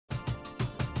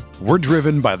We're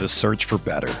driven by the search for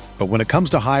better. But when it comes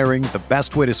to hiring, the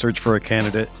best way to search for a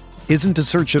candidate isn't to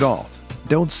search at all.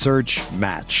 Don't search,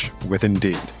 match with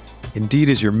Indeed. Indeed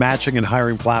is your matching and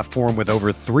hiring platform with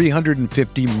over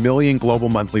 350 million global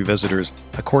monthly visitors,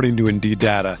 according to Indeed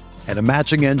data, and a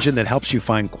matching engine that helps you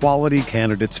find quality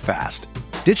candidates fast.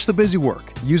 Ditch the busy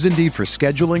work. Use Indeed for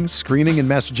scheduling, screening, and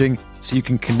messaging so you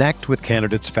can connect with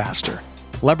candidates faster.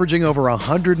 Leveraging over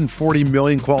 140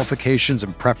 million qualifications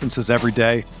and preferences every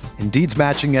day, Indeed's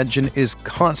matching engine is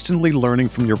constantly learning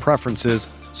from your preferences,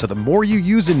 so the more you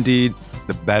use Indeed,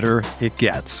 the better it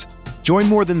gets. Join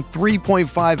more than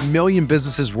 3.5 million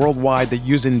businesses worldwide that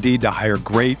use Indeed to hire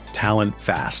great talent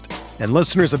fast. And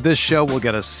listeners of this show will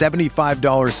get a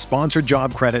 $75 sponsored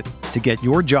job credit to get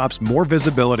your jobs more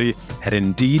visibility at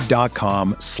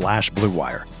Indeed.com/Blue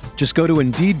Wire. Just go to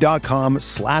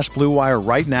Indeed.com/Blue Wire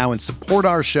right now and support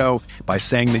our show by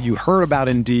saying that you heard about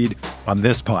Indeed on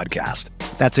this podcast.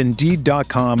 That's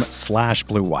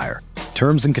Indeed.com/Blue Wire.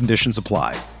 Terms and conditions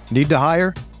apply. Need to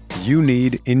hire? You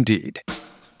need Indeed.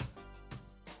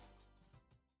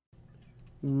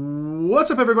 What's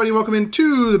up, everybody? Welcome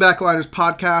into the Backliners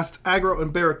podcast. Aggro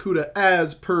and Barracuda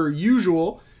as per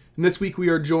usual. And this week we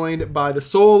are joined by the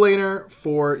Soul Laner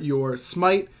for your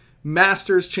Smite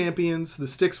Masters champions, the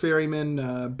Styx Ferryman.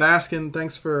 Baskin,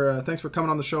 thanks for coming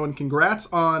on the show, and congrats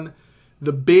on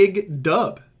the big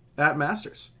dub at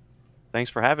Masters.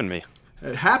 Thanks for having me.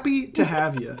 Happy to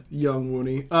have you, young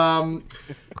Woony.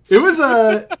 It was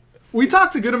we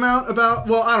talked a good amount about,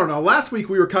 well, I don't know. Last week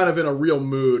we were kind of in a real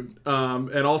mood,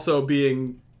 and also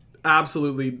being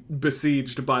absolutely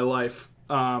besieged by life.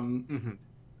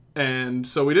 And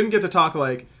so we didn't get to talk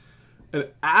like an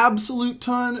absolute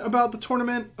ton about the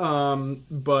tournament,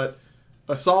 but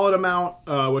a solid amount,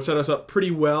 which set us up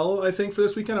pretty well, I think, for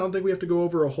this weekend. I don't think we have to go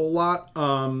over a whole lot.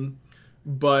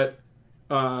 But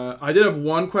I did have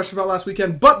one question about last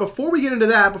weekend. But before we get into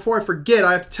that, before I forget,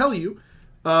 I have to tell you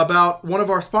about one of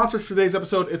our sponsors for today's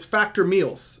episode. It's Factor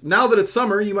Meals. Now that it's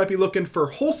summer, you might be looking for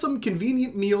wholesome,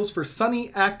 convenient meals for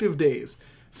sunny, active days.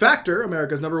 Factor,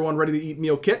 America's #1 ready-to-eat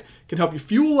meal kit, can help you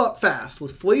fuel up fast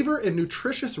with flavor and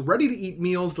nutritious ready-to-eat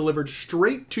meals delivered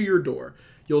straight to your door.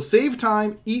 You'll save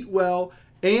time, eat well,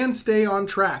 and stay on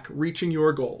track, reaching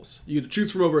your goals. You get to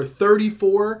choose from over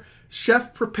 34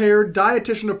 chef-prepared,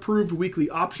 dietitian-approved weekly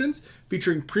options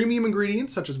featuring premium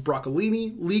ingredients such as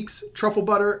broccolini, leeks, truffle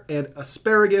butter, and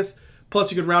asparagus.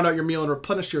 Plus, you can round out your meal and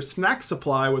replenish your snack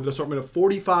supply with an assortment of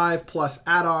 45-plus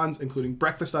add-ons, including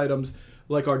breakfast items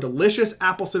like our delicious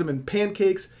apple cinnamon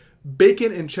pancakes,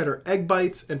 bacon and cheddar egg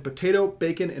bites, and potato,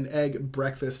 bacon, and egg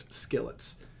breakfast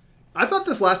skillets. I thought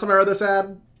this last time I read this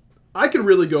ad, I could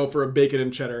really go for a bacon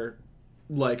and cheddar.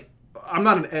 Like, I'm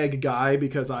not an egg guy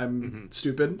because I'm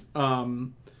stupid.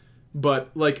 But,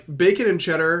 like, bacon and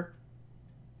cheddar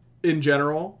in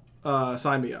general,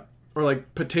 sign me up. Or,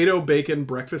 like, potato, bacon,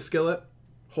 breakfast skillet,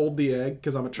 hold the egg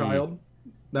because I'm a child.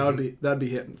 That'd be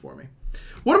hitting for me.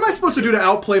 What am I supposed to do to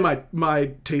outplay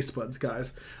my taste buds,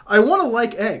 guys? I want to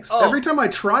like eggs. Oh. Every time I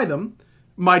try them,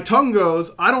 my tongue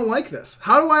goes, I don't like this.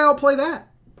 How do I outplay that?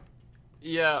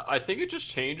 Yeah, I think it just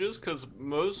changes because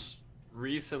most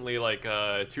recently, like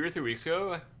 2 or 3 weeks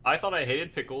ago, I thought I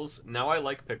hated pickles. Now I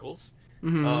like pickles.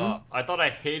 I thought I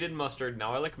hated mustard.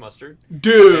 Now I like mustard.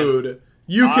 Dude,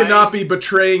 you cannot be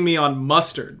betraying me on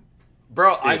mustard.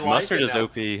 Bro, Dude, I like mustard it is now.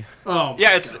 OP. Oh,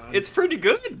 yeah, it's pretty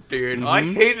good, dude. I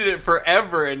hated it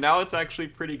forever, and now it's actually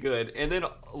pretty good. And then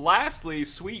lastly,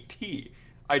 sweet tea.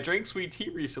 I drank sweet tea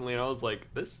recently, and I was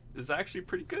like, this is actually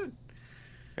pretty good.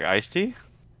 Like iced tea?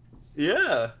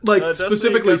 Yeah. Like,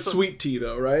 specifically sweet tea,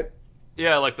 though, right?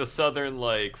 Yeah, like the southern,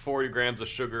 like, 40 grams of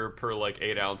sugar per, like,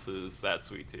 8 ounces, that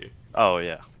sweet tea. Oh,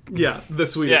 yeah. Yeah, the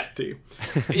sweetest tea.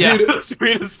 Yeah, dude, the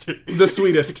sweetest tea. The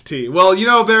sweetest tea. Well, you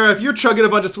know, Vera, if you're chugging a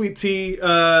bunch of sweet tea,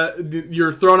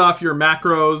 you're throwing off your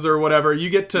macros or whatever, you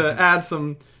get to add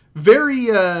some very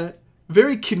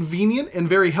convenient and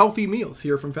very healthy meals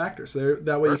here from Factor. So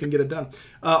that way you can get it done.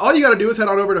 All you got to do is head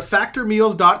on over to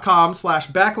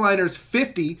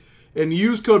factormeals.com/backliners50 and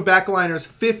use code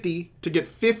backliners50 to get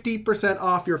 50%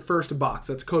 off your first box.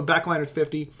 That's code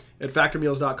backliners50 at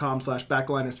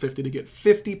factormeals.com/backliners50 to get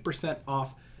 50%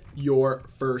 off your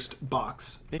first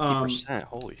box. 50%,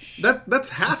 holy shit.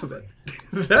 That's half of it.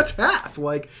 That's half.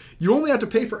 Like, you only have to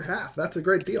pay for half. That's a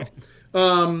great deal.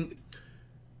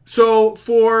 So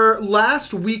for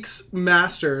last week's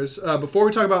Masters, before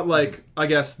we talk about, like, I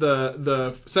guess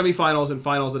the semifinals and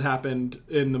finals that happened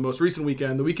in the most recent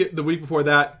weekend, the week before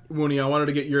that, Woony, I wanted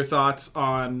to get your thoughts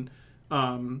on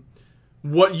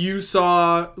what you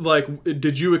saw. Like,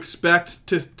 did you expect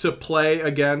to play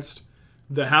against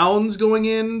the Hounds going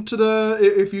into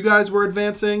if you guys were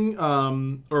advancing,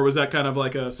 or was that kind of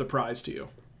like a surprise to you?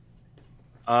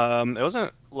 It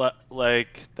wasn't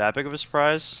like that big of a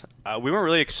surprise. We weren't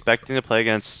really expecting to play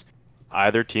against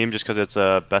either team just because it's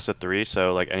a best of 3,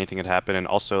 so like anything could happen, and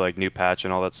also like new patch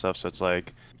and all that stuff. So it's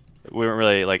like we weren't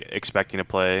really like expecting to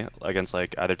play against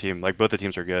like either team. Like both the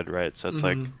teams are good, right? So it's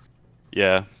like,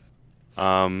 yeah,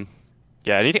 yeah.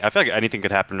 Anything. I feel like anything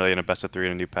could happen really in a best of 3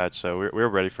 and a new patch. So we were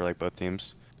ready for like both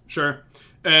teams. Sure.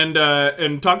 And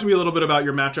talk to me a little bit about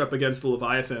your matchup against the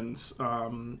Leviathans.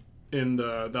 In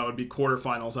that would be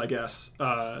quarterfinals, I guess.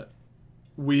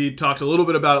 We talked a little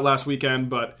bit about it last weekend,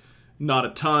 but not a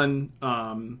ton.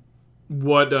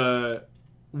 What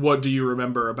do you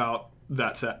remember about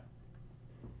that set?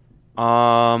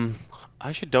 I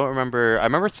actually don't remember. I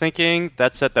remember thinking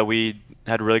that set that we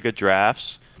had really good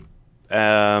drafts,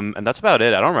 and that's about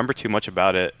it. I don't remember too much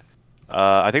about it.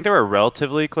 I think they were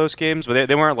relatively close games, but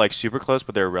they weren't like super close,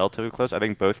 but they were relatively close. I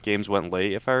think both games went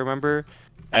late, if I remember.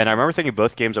 And I remember thinking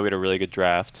both games that we had a really good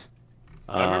draft.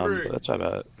 I remember. But that's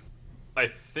about it. I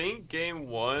think game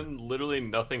 1, literally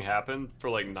nothing happened for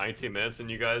like 19 minutes,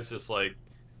 and you guys just like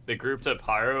they grouped up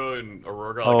Pyro and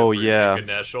Aurora got like a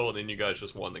Ganesh ult, and then you guys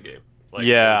just won the game. Like,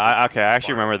 yeah, I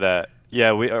actually remember that. Yeah,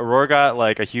 Aurora got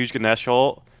like a huge Ganesh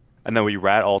ult, and then we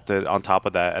rat ulted on top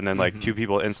of that, and then like 2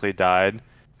 people instantly died,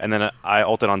 and then I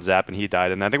ulted on Zap and he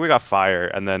died, and I think we got fire,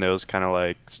 and then it was kind of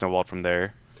like snowballed from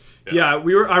there. Yeah, I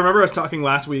remember us talking in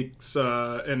last week's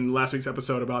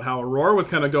episode about how Aurora was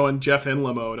kind of going Jeff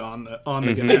Inla mode on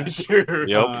the Ganesh.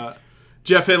 Yep.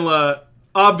 Jeff Inla,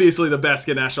 obviously the best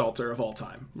Ganesh alter of all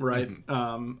time, right?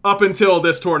 Up until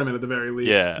this tournament, at the very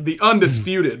least, the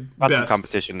undisputed best.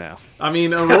 Competition now. I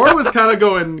mean, Aurora was kind of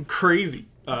going crazy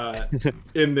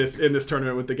in this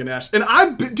tournament with the Ganesh, and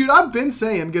I've been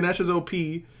saying Ganesh is OP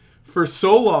for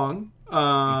so long,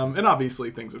 and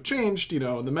obviously things have changed.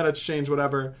 The meta's changed,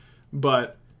 whatever.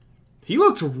 But he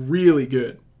looked really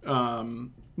good.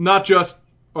 Not just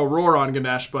Aurora on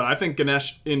Ganesh, but I think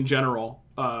Ganesh in general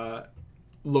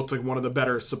looked like one of the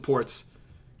better supports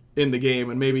in the game.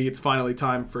 And maybe it's finally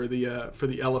time for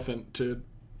the elephant to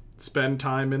spend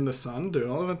time in the sun.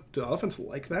 Do elephants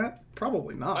like that?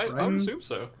 Probably not, right? I would assume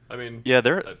so. I mean, yeah,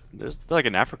 they're like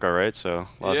in Africa, right? So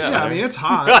I mean it's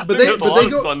hot, but they go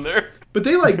sun there. But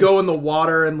they like go in the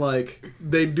water and like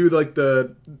they do like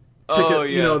the.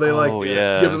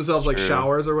 Give themselves like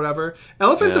showers or whatever.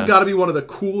 Elephants have got to be one of the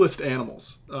coolest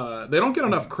animals. They don't get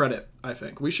enough credit, I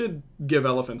think. We should give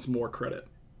elephants more credit.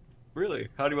 Really?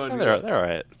 How do you want to do that? They're all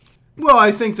right. Well,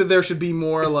 I think that there should be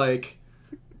more like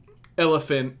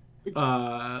elephant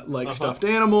stuffed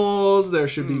animals. There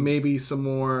should be maybe some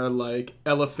more like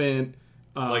elephant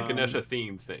like Ganesha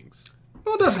themed things.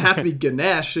 Well, it doesn't have to be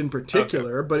Ganesh in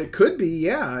particular, but it could be,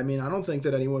 yeah. I mean, I don't think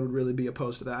that anyone would really be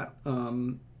opposed to that.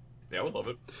 Yeah, I would love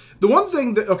it. The one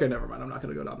thing that... Okay, never mind. I'm not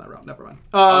going to go down that route. Never mind.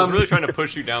 I was really trying to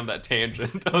push you down that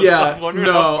tangent.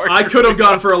 I could have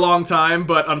gone for a long time,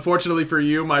 but unfortunately for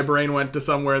you, my brain went to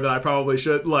somewhere that I probably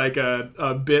should... Like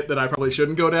a bit that I probably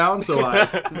shouldn't go down, so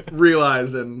I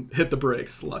realized and hit the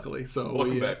brakes, luckily.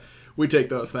 So we take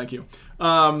those. Thank you.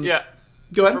 Yeah.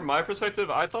 Go ahead. From my perspective,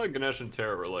 I thought Ganesh and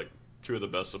Terra were like 2 of the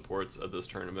best supports at this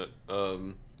tournament. I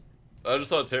just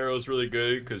thought Terra was really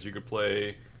good because you could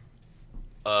play...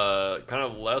 kind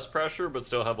of less pressure, but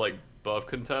still have like buff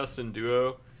contest in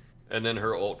duo, and then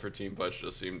her ult for team fights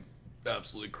just seemed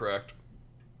absolutely correct.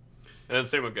 And then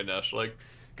same with Ganesh. Like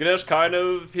Ganesh,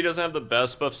 he doesn't have the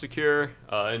best buff secure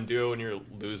in duo when you're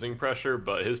losing pressure,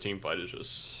 but his team fight is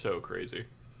just so crazy.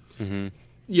 Mm-hmm.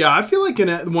 Yeah, I feel like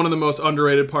one of the most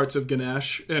underrated parts of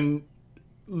Ganesh, and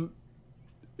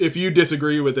if you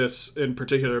disagree with this in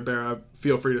particular, Bear,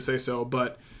 feel free to say so,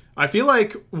 but I feel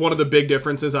like one of the big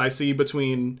differences I see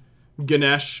between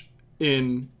Ganesh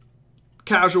in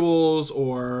casuals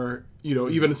or,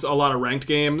 even a lot of ranked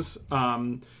games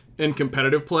in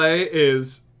competitive play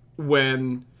is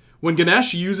when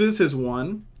Ganesh uses his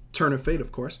one, Turn of Fate,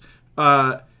 of course,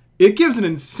 it gives an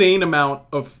insane amount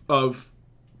of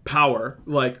power,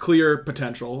 like clear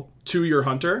potential, to your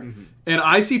hunter. Mm-hmm. And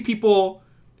I see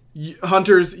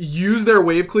hunters use their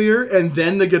wave clear and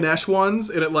then the Ganesh ones,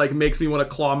 and it like makes me want to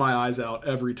claw my eyes out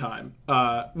every time,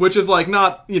 which is like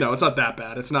not, it's not that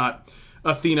bad. It's not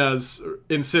Athena's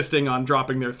insisting on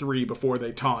dropping their 3 before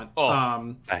they taunt.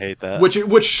 I hate that,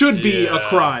 which should be a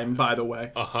crime, by the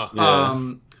way.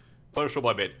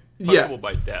 Punishable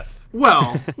by death.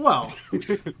 Well,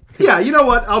 yeah. You know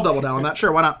what? I'll double down on that.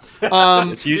 Sure, why not?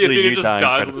 It's usually you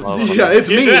dying. Yeah, it's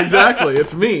me exactly.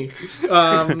 It's me.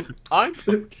 Them.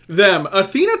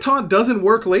 Athena taunt doesn't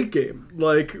work late game.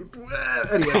 Like,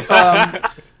 anyway.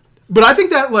 But I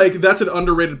think that like that's an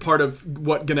underrated part of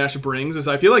what Ganesh brings is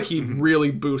I feel like he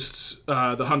really boosts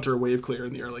the Hunter wave clear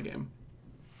in the early game.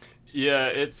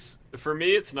 Yeah, for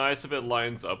me it's nice if it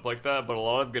lines up like that, but a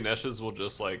lot of Ganesh's will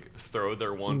just like throw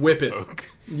their whip it. Poke.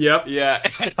 Yep. Yeah,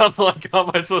 and I'm like, how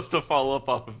am I supposed to follow up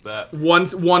off of that?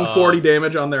 140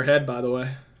 damage on their head, by the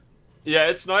way. Yeah,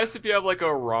 it's nice if you have like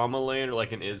a Rama lane or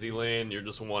like an Izzy lane, you're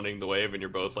just wanting the wave and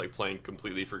you're both like playing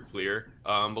completely for clear.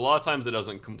 A lot of times it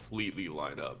doesn't completely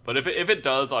line up. But if it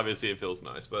does, obviously it feels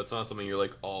nice, but it's not something you're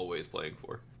like always playing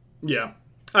for. Yeah.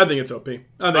 I think it's OP.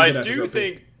 I do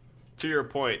think, to your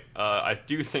point, I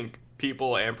do think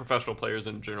people and professional players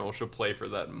in general should play for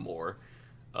that more.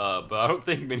 But I don't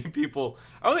think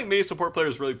many support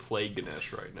players really play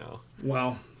Ganesh right now.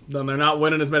 Well, then they're not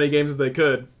winning as many games as they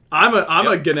could. I'm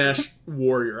a Ganesh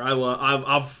warrior.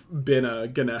 I've been a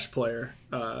Ganesh player,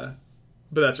 but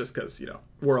that's just because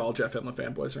we're all Jeff Inla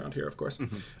fanboys around here, of course.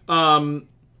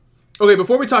 Okay,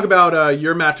 before we talk about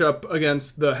your matchup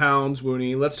against the Hounds,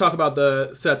 Wooney, let's talk about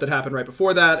the set that happened right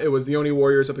before that. It was the Oni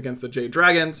Warriors up against the Jade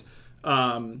Dragons.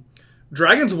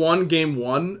 Dragons won game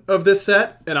 1 of this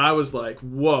set, and I was like,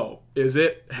 whoa, is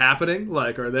it happening?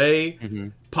 Like, are they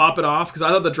popping off? Because I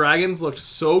thought the Dragons looked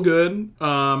so good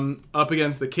up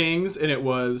against the Kings, and it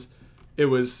was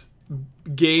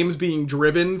games being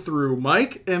driven through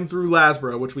Mike and through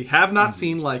Lasbra, which we have not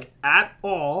seen like at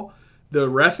all the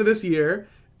rest of this year.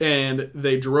 And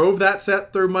they drove that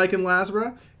set through Mike and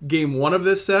Lasbra. Game 1 of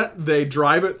this set, they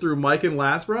drive it through Mike and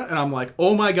Lasbra. And I'm like,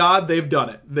 oh my God, they've done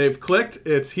it. They've clicked.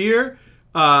 It's here.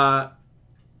 And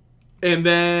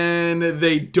then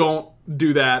they don't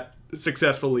do that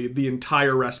successfully the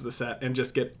entire rest of the set and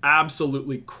just get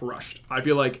absolutely crushed. I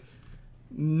feel like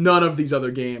none of these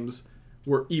other games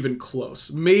were even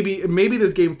close. Maybe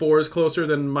this game 4 is closer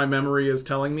than my memory is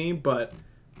telling me, but...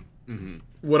 From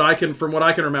what I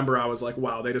can remember, I was like,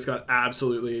 wow, they just got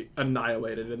absolutely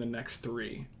annihilated in the next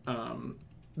 3.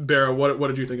 Barra, what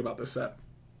did you think about this set?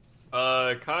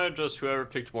 Kind of just whoever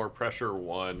picked more pressure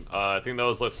won. I think that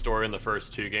was the story in the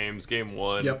first 2 games. Game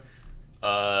 1. Yep.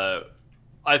 I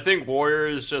think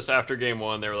Warriors, just after game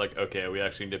 1, they were like, okay, we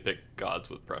actually need to pick gods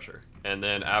with pressure. And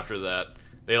then after that,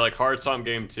 they like hard stomped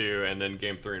game 2, and then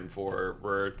game 3 and 4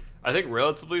 were, I think,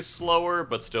 relatively slower,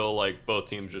 but still like both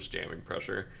teams just jamming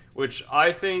pressure. Which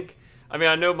I think,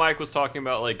 I know Mike was talking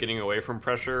about like getting away from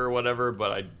pressure or whatever, but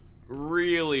I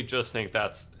really just think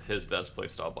that's his best play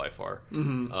style by far.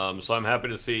 So I'm happy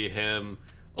to see him,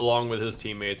 along with his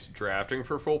teammates, drafting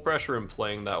for full pressure and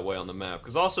playing that way on the map.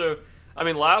 Because also,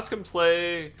 Laz can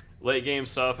play late game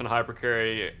stuff and hyper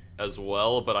carry as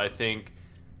well, but I think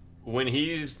when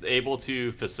he's able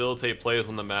to facilitate plays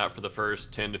on the map for the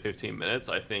first 10 to 15 minutes,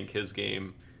 I think his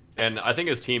game... And I think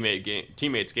his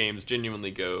teammates' games genuinely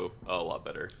go a lot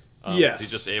better. Yes. He's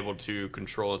just able to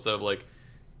control instead of like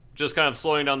just kind of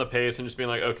slowing down the pace and just being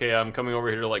like, okay, I'm coming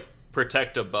over here to like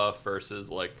protect a buff versus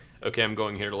like, okay, I'm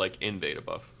going here to like invade a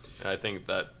buff. And I think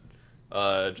that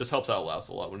just helps out Laz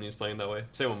a lot when he's playing that way.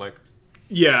 Same with Mike.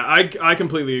 Yeah, I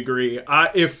completely agree.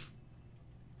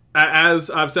 As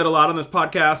I've said a lot on this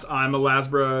podcast, I'm a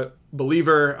Lasbra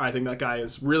believer. I think that guy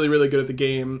is really, really good at the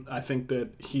game. I think that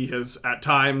he has, at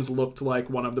times, looked like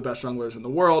one of the best junglers in the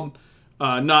world.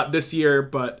 Not this year,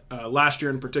 but last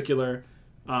year in particular.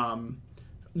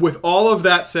 With all of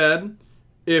that said,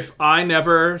 if I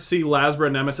never see Lasbra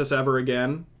Nemesis ever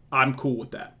again, I'm cool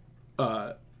with that.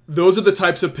 Those are the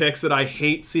types of picks that I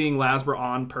hate seeing Lasbra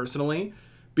on personally,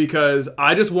 because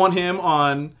I just want him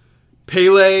on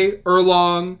Pele,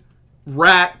 Erlong,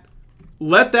 Rat.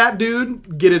 Let that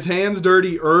dude get his hands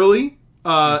dirty early,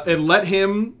 and let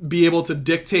him be able to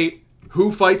dictate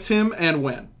who fights him and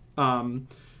when.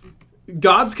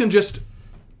 Gods can just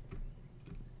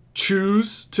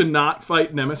choose to not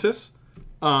fight Nemesis.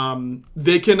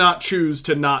 They cannot choose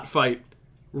to not fight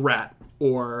Rat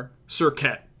or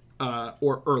Serket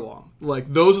or Erlong. Like,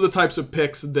 those are the types of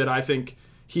picks that I think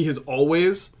he has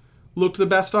always looked the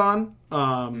best on.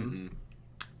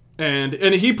 And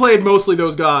he played mostly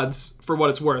those gods for what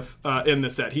it's worth in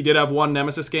this set. He did have one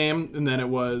Nemesis game, and then it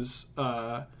was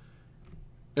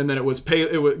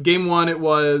game 1 it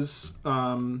was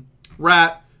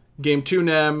Rat, game 2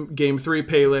 Nem, game 3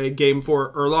 Pele, game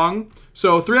 4 Erlong.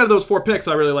 So 3 out of those 4 picks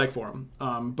I really like for him.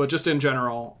 But just in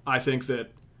general, I think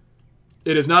that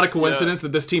it is not a coincidence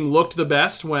that this team looked the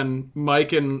best when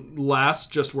Mike and Lass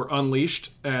just were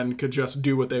unleashed and could just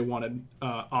do what they wanted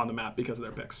on the map because of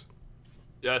their picks.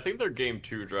 Yeah, I think their game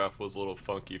 2 draft was a little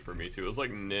funky for me too. It was like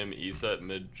Nim, Eset,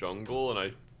 mid jungle, and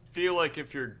I feel like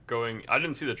if you're going, I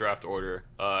didn't see the draft order.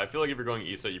 I feel like if you're going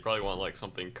ESET, you probably want like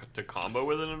something to combo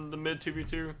with it in the mid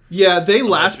 2v2. Yeah, they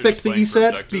Unless last you're picked just the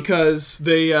playing for ESET because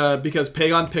because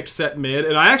Pagon picked set mid,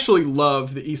 and I actually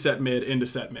love the ESET mid into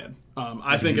set mid.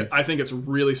 I think it's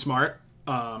really smart.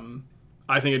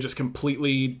 I think it just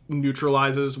completely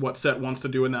neutralizes what set wants to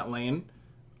do in that lane.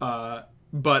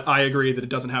 But I agree that it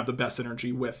doesn't have the best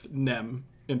synergy with Nem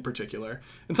in particular,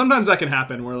 and sometimes that can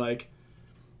happen where like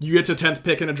you get to 10th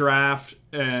pick in a draft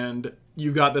and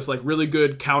you've got this like really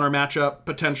good counter matchup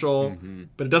potential,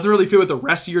 but it doesn't really fit with the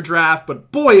rest of your draft,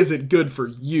 but boy is it good for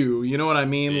you. You know what I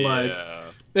mean? Yeah. Like,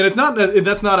 and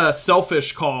that's not a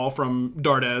selfish call from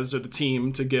Dardez or the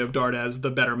team to give Dardez the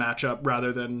better matchup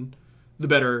rather than the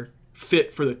better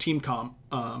fit for the team comp.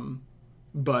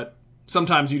 But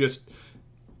sometimes you just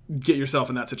get yourself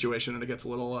in that situation and it gets a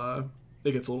little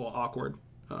awkward.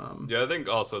 Yeah, I think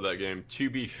also that game, to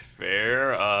be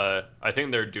fair, I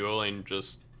think their dueling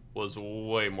just was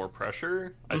way more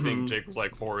pressure. I think Jake was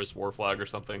like Horus War Flag or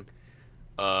something.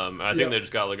 I think they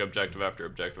just got like objective after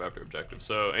objective after objective.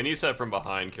 So any set from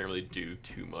behind can't really do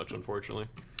too much, unfortunately.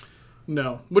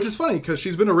 No, which is funny because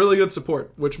she's been a really good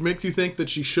support, which makes you think that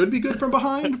she should be good from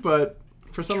behind, but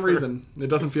for some reason it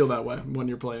doesn't feel that way when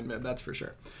you're playing mid. That's for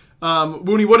sure.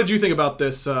 Mooney, what did you think about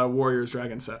this Warriors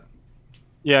Dragon set?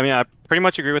 Yeah, I mean, I pretty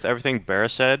much agree with everything Bear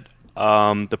said.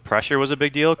 The pressure was a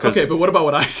big deal. Okay, but what about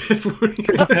what I said, Mooney?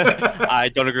 I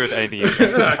don't agree with anything you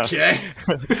said. Okay.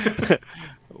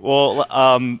 Well,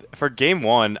 for game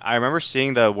one, I remember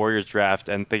seeing the Warriors draft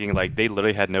and thinking like they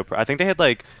literally had no. I think they had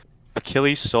like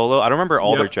Achilles solo. I don't remember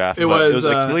all their draft. It was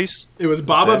Achilles. It was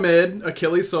Baba mid,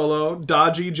 Achilles solo,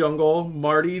 Dodgy jungle,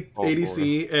 Marty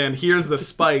ADC, and here's the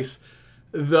spice,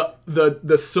 the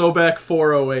Sobek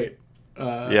 408.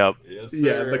 Yep. Yes,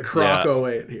 Yeah, the Croc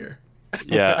 08 here.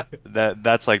 Yeah,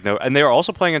 that's like no. And they were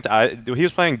also playing he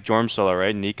was playing Jorm solo,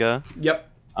 right? Nika. Yep.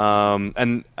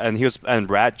 And he was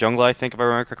Rat jungle, I think, if I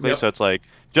remember correctly. Yep. So it's like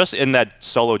just in that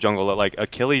solo jungle, like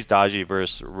Achilles Dodgy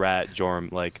versus Rat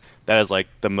Jorm, like that is like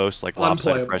the most like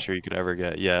lopsided pressure you could ever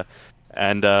get. Yeah,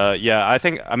 and I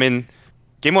think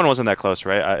game one wasn't that close,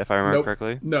 right? If I remember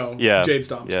correctly. No. Yeah. Jade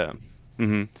stomped. Yeah.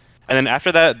 Mm-hmm. And then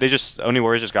after that, Oni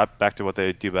Warriors just got back to what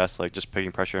they do best, like just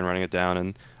picking pressure and running it down.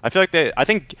 And I feel like I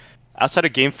think outside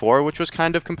of game 4, which was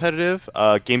kind of competitive,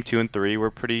 game 2 and 3 were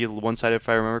pretty one-sided, if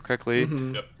I remember correctly.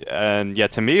 Mm-hmm. Yep. And yeah,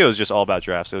 to me, it was just all about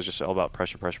drafts. It was just all about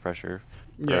pressure.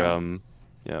 Yeah.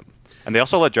 Yeah. And they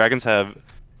also let Dragons have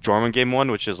Jorm in game 1,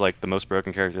 which is like the most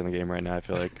broken character in the game right now. I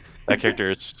feel like that character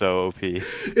is so OP.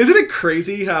 Isn't it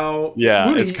crazy how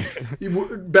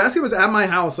Basket was at my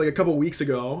house like a couple weeks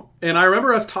ago, and I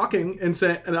remember us talking and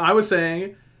I was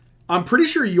saying, I'm pretty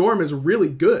sure Yorm is really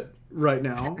good right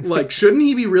now. Like, shouldn't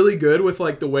he be really good with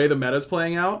like the way the meta's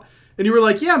playing out? And you were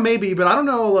like, yeah, maybe, but I don't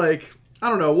know. Like, I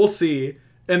don't know. We'll see.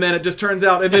 And then it just turns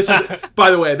out, and this is, by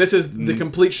the way, this is the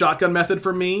complete shotgun method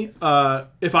for me.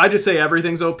 If I just say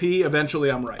everything's OP,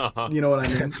 eventually I'm right. You know what I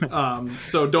mean?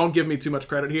 So don't give me too much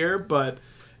credit here, but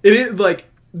it is like,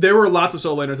 there were lots of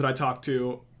solo laners that I talked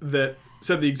to that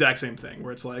said the exact same thing,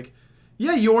 where it's like,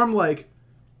 yeah, Yorm like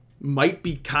might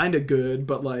be kind of good,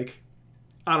 but like,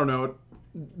 I don't know.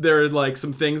 There are like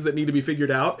some things that need to be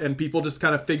figured out, and people just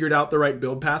kind of figured out the right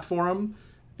build path for him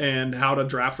and how to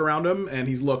draft around him, and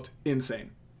he's looked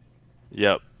insane.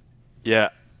 Yep. Yeah.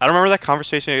 I don't remember that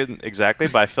conversation exactly,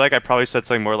 but I feel like I probably said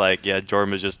something more like, yeah,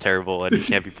 Jorm is just terrible and he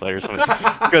can't be played or something.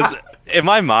 Because in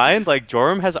my mind, like,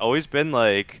 Jorm has always been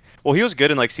like, well, he was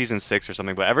good in like season 6 or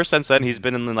something, but ever since then, he's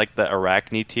been in like the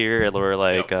Arachne tier, where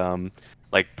like,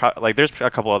 there's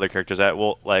a couple other characters that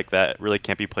that really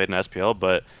can't be played in SPL,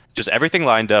 but just everything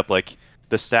lined up. Like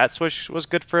the stat switch was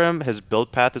good for him. His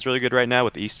build path is really good right now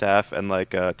with E-Staff and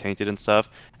like Tainted and stuff.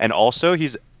 And also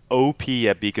he's OP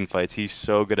at beacon fights. He's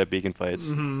so good at beacon fights.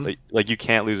 Mm-hmm. Like you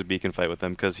can't lose a beacon fight with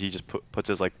him because he just puts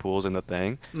his like pools in the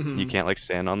thing. Mm-hmm. You can't like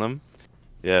stand on them.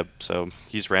 Yeah, so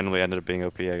he's randomly ended up being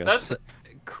OP, I guess. That's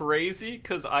crazy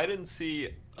because I didn't see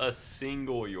a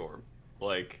single Yorm.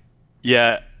 Like,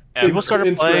 yeah, people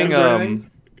started playing.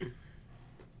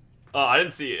 I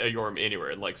didn't see a Yorm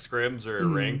anywhere in like scrims or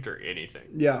ranked or anything.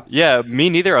 Yeah. Yeah, me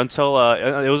neither until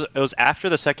it was after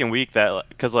the second week that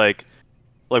because like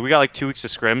we got like 2 weeks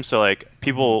of scrim, so like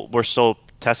people were still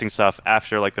testing stuff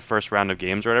after like the first round of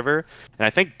games or whatever. And I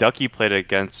think Ducky played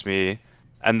against me,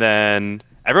 and then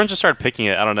everyone just started picking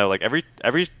it. I don't know, like every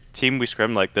team we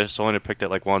scrimmed, like they only picked it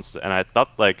like once, and I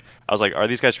thought like I was like, are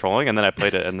these guys trolling? And then I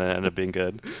played it, and then it ended up being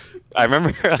good. I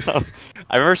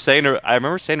remember saying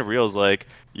to Reels like,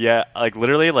 yeah, like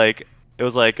literally like it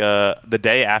was like the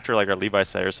day after like our Levi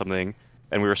set or something.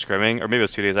 and we were scrimming, or maybe it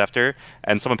was 2 days after,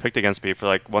 and someone picked against me for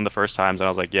like one of the first times, and I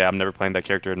was like, yeah, I'm never playing that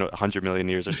character in 100 million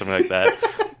years or something like that.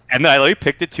 And then I like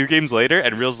picked it 2 games later,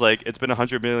 and Real's like, it's been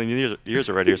 100 million years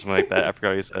already or something like that. I forgot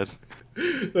what he said.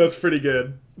 That's pretty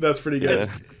good. That's pretty good.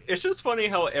 Yeah. It's just funny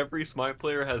how every Smite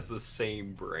player has the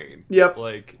same brain. Yep.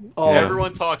 Like, All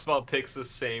everyone talks about picks the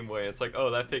same way. It's like, oh,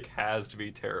 that pick has to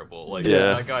be terrible. Like,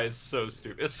 Yeah. that guy is so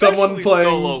stupid. Especially Someone playing-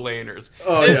 solo laners.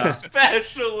 Oh, yeah.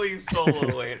 Especially solo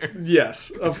laners.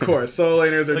 Yes, of course. Solo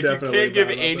laners are Like, definitely. you can't give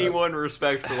bad about anyone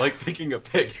respect for, like, picking a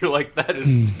pick. You're like, that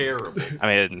is terrible. I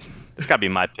mean, it's got to be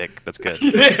my pick. That's good.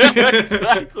 Yeah,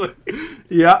 exactly. that.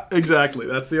 Yeah, exactly.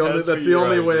 That's the only. That's That's what the you're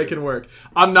only right, way it dude. can work.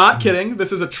 I'm not kidding.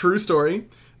 This is a true story.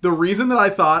 The reason that I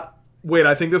thought, wait,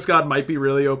 I think this god might be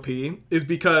really OP, is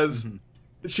because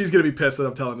she's gonna be pissed that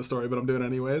I'm telling the story, but I'm doing it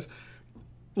anyways.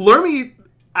 Lurmy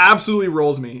absolutely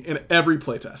rolls me in every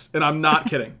playtest, and I'm not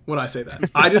kidding when I say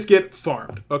that. I just get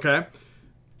farmed. Okay.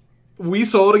 We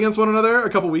soloed against one another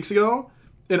a couple weeks ago,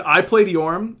 and I played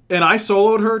Yorm, and I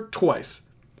soloed her twice.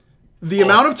 The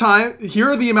amount of time,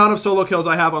 here are the amount of solo kills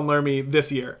I have on Lurmy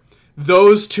this year.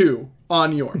 Those 2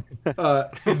 on Yorm.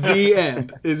 The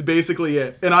end is basically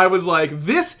it. And I was like,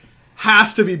 this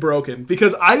has to be broken,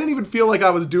 because I didn't even feel like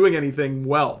I was doing anything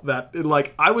well.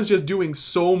 Like, I was just doing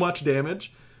so much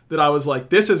damage that I was like,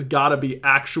 this has got to be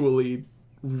actually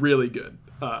really good.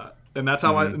 And that's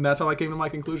how I came to my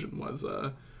conclusion was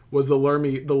the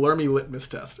Lurmy litmus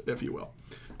test, if you will.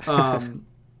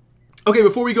 Okay,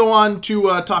 before we go on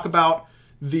to talk about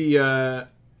the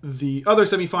other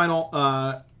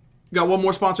semifinal, got one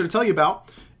more sponsor to tell you about.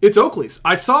 It's Oakley's.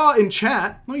 I saw in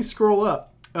chat, let me scroll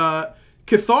up.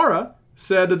 Cathara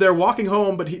said that they're walking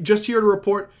home, but just here to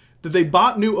report that they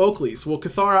bought new Oakleys. Well,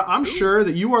 Cathara, I'm sure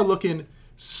that you are looking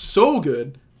so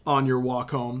good on your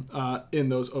walk home in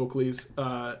those Oakleys,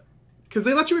 because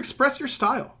they let you express your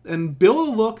style and build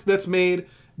a look that's made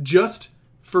just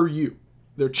for you.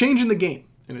 They're changing the game,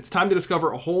 and it's time to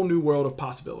discover a whole new world of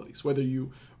possibilities. Whether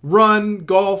you run,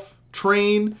 golf,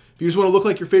 train, if you just want to look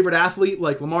like your favorite athlete,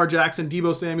 like Lamar Jackson,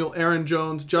 Deebo Samuel, Aaron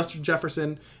Jones, Justin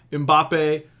Jefferson,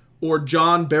 Mbappe, or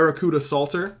John Barracuda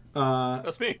Salter,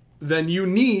 That's me. then you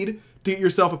need to get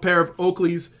yourself a pair of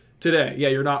Oakleys today. Yeah,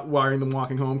 you're not wearing them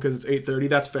walking home because it's 8:30.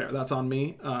 That's fair. That's on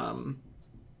me.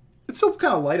 It's still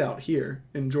kind of light out here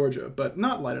in Georgia, but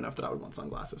not light enough that I would want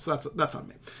sunglasses. So that's on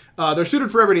me. They're suited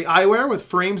for everyday eyewear with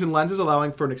frames and lenses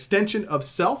allowing for an extension of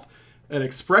self, an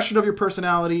expression of your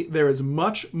personality. There is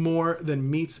much more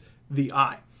than meets the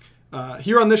eye.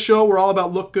 Here on this show, we're all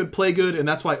about look good, play good, and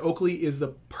that's why Oakley is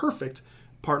the perfect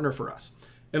partner for us.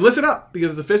 And listen up,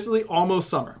 because it's officially almost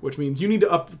summer, which means you need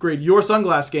to upgrade your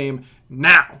sunglass game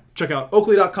now. Check out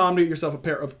Oakley.com to get yourself a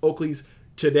pair of Oakleys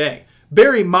today.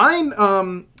 Barry, mine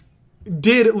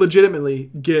did legitimately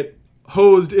get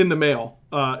hosed in the mail,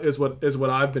 is what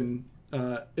I've been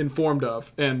informed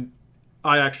of, and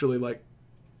I actually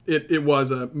it was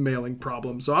a mailing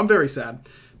problem, so I'm very sad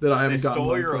that I haven't gotten. They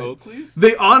stole your quite. Oakleys?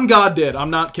 They on God did.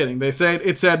 I'm not kidding. They said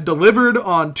it said delivered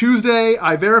on Tuesday.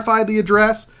 I verified the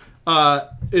address. I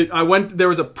went. There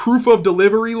was a proof of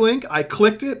delivery link. I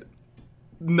clicked it.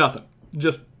 Nothing.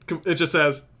 It just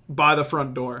says by the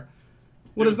front door.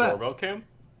 What is that? Doorbell cam?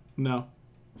 No.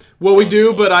 Well, we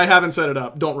do, but I haven't set it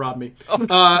up. Don't rob me. We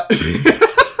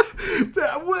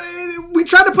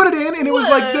tried to put it in, and it was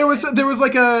like there was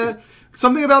like a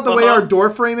something about the way our door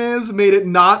frame is made it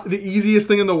not the easiest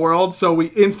thing in the world. So we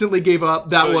instantly gave up.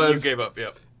 That was you gave up.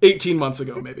 Yep. 18 months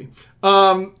ago, maybe.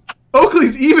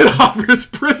 Oakley's even offers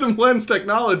prism lens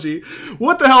technology.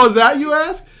 What the hell is that, you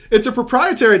ask? It's a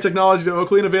proprietary technology to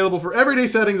Oakley and available for everyday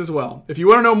settings as well. If you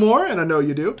want to know more, and I know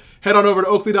you do, head on over to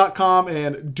Oakley.com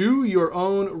and do your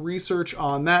own research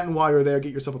on that. And while you're there,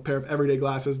 get yourself a pair of everyday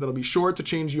glasses that'll be sure to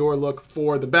change your look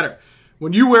for the better.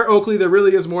 When you wear Oakley, there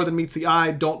really is more than meets the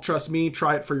eye. Don't trust me.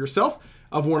 Try it for yourself.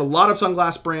 I've worn a lot of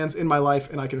sunglass brands in my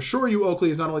life, and I can assure you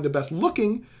Oakley is not only the best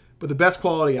looking, but the best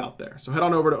quality out there. So head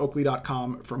on over to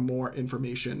Oakley.com for more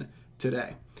information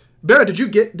today. Barrett, did you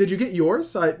get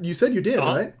yours? You said you did,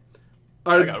 right?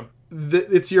 I got them.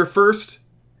 It's your first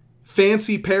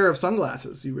fancy pair of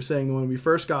sunglasses. You were saying when we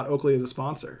first got Oakley as a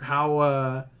sponsor.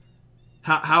 How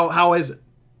is it?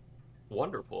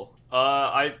 Wonderful.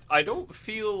 I don't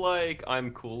feel like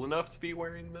I'm cool enough to be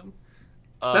wearing them.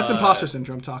 That's imposter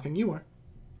syndrome talking. You are.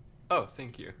 Oh,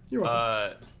 thank you. You're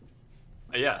welcome.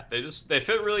 Yeah, they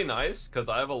fit really nice because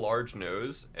I have a large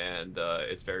nose and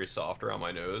it's very soft around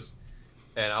my nose.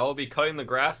 And I will be cutting the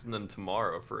grass in them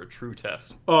tomorrow for a true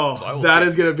test. Oh, so that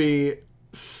is going to be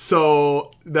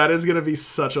So that is gonna be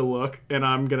such a look, and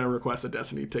I'm gonna request that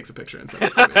Destiny takes a picture and send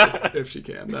it to me if she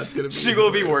can. That's gonna be. She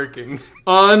will be working.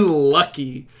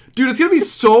 Unlucky, dude. It's gonna be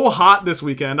so hot this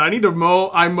weekend. I need to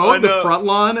mow. I mowed the front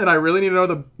lawn, and I really need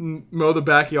to mow the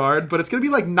backyard. But it's gonna be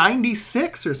like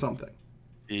 96 or something.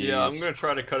 Yeah, I'm gonna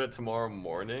try to cut it tomorrow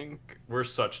morning. We're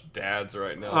such dads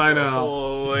right now. I know.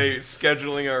 Holy,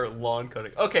 scheduling our lawn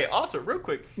cutting. Okay, also, real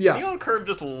quick. Yeah. Neon Curve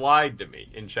just lied to me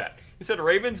in chat. He said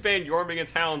Ravens banned Yorm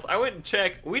against Hounds. I went and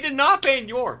checked. We did not ban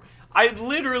Yorm. I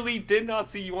literally did not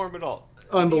see Yorm at all.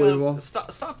 Unbelievable. Neon,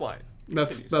 stop lying.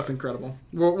 That's incredible.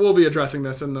 We'll be addressing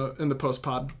this in the post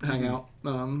pod hangout.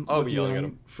 I'll be yelling at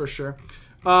him for sure.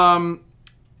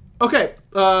 Okay.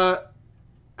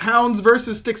 Hounds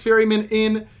versus Styx Ferryman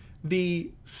in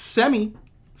the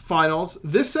semi-finals.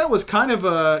 This set was kind of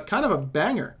a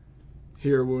banger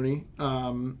here, Woony.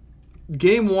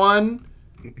 Game 1,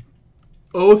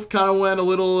 Oath kind of went a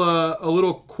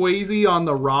little quasi on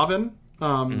the Raven,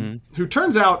 who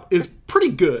turns out is pretty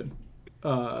good.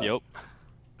 Yep.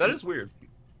 That is weird.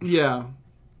 Yeah,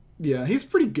 he's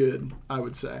pretty good, I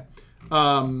would say.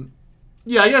 I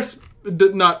guess I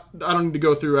don't need to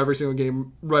go through every single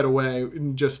game right away.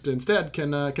 Just instead,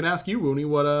 can ask you, Woony,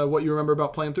 what you remember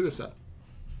about playing through this set.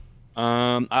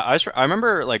 I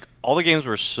remember like all the games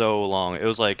were so long. It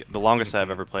was like the longest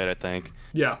I've ever played, I think.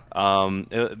 Yeah.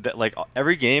 Like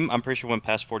every game, I'm pretty sure went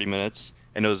past 40 minutes,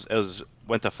 and it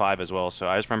went to 5 as well. So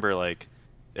I just remember like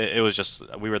it was just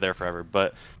we were there forever.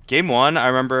 But game 1, I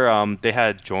remember they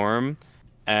had Jorm,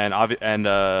 and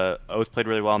Oath played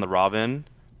really well on the Robin.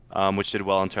 Which did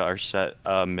well until our set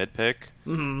mid pick.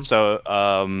 Mm-hmm.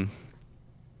 So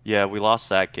yeah, we lost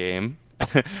that game.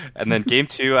 And then game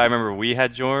 2, I remember we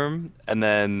had Jorm, and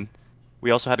then we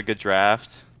also had a good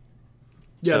draft.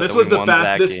 Yeah, so this was the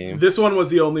fast. Game. This one was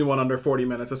the only one under 40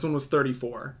 minutes. This one was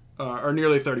 34, or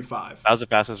nearly 35. That was the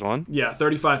fastest one? Yeah,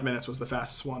 35 minutes was the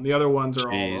fastest one. The other ones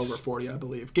are all over 40, I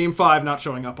believe. Game 5 not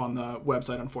showing up on the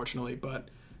website, unfortunately, but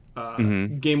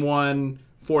game 1,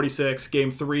 46, game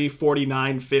 3,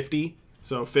 49, 50,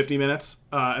 so 50 minutes,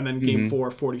 and then game 4,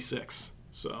 46.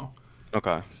 So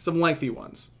okay, some lengthy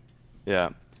ones. Yeah.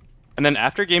 And then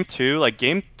after game 2, like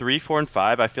game 3, 4, and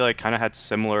 5, I feel like kind of had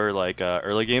similar like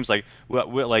early games. Like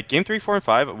like game 3, 4, and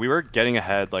 5, we were getting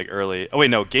ahead like early. Oh wait,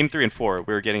 no, game 3 and 4,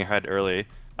 we were getting ahead early.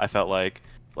 I felt like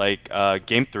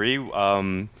game 3,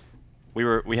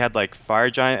 we had like Fire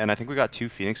Giant, and I think we got 2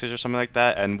 Phoenixes or something like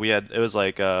that, and it was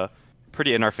like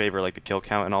pretty in our favor, like the kill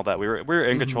count and all that. We were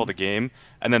in control of the game,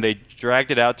 and then they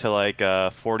dragged it out to like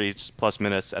 40 plus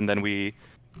minutes, and then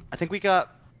I think we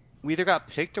either got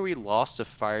picked or we lost a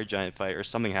Fire Giant fight or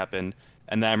something happened.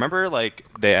 And then I remember like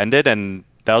they ended, and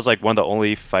that was like one of the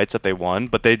only fights that they won.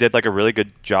 But they did like a really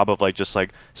good job of like just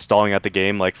like stalling out the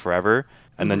game like forever,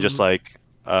 and then just like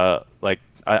I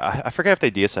forget if they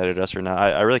decided us or not.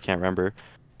 I really can't remember.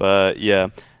 But yeah,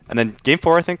 and then game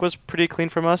 4 I think was pretty clean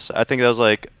from us. I think that was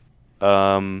like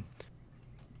it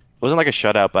wasn't like a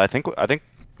shutout, but I think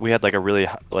we had like a really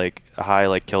like high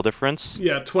like kill difference.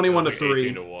 Yeah, 21 to 3.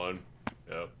 18 to 1.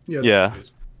 Yeah.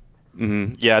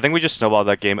 Yeah, I think we just snowballed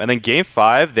that game. And then game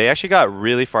 5, they actually got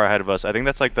really far ahead of us. I think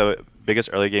that's like the biggest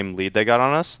early game lead they got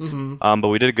on us. But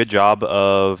we did a good job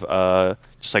of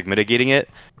just like mitigating it.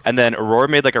 And then Aurora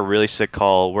made like a really sick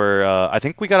call where I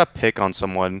think we got a pick on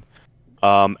someone.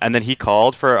 And then he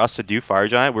called for us to do Fire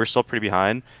Giant. We were still pretty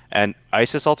behind. And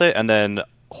Isis ulted, and then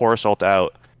Horus ult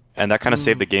out. And that kind of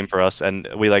saved the game for us. And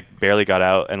we like barely got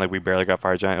out, and like we barely got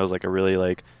Fire Giant. It was like a really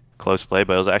like close play,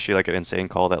 but it was actually like an insane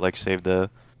call that like saved the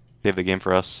game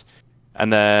for us.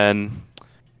 And then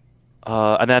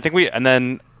I think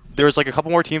there was like a couple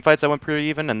more team fights that went pretty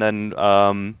even, and then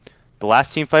the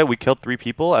last team fight we killed 3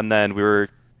 people, and then we were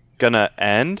gonna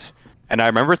end, and I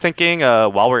remember thinking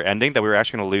while we were ending that we were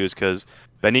actually gonna lose because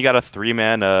Benny got a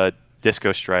 3-man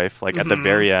disco strife like at the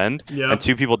very end, and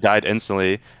 2 people died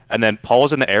instantly, and then Paul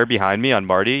was in the air behind me on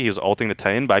Marty. He was ulting the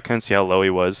Titan, but I couldn't see how low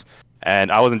he was.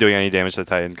 And I wasn't doing any damage to the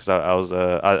Titan because I was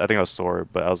I think I was sore,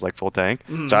 but I was like full tank.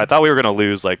 So I thought we were gonna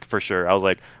lose like for sure. I was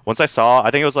like, once I saw, I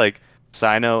think it was like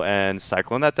Sino and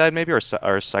Cyclone that died maybe, or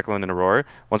Cyclone and Aurora.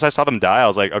 Once I saw them die, I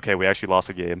was like, okay, we actually lost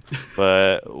the game.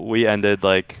 But we ended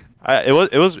like it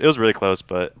was really close,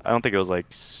 but I don't think it was like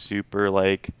super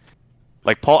like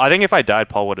Paul. I think if I died,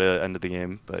 Paul would have ended the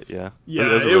game. But yeah,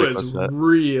 it was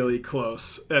really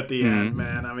close at the end,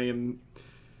 man. I mean.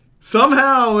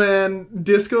 Somehow, man,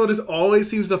 Disco just always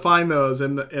seems to find those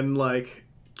in like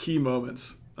key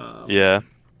moments. Yeah,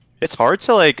 it's hard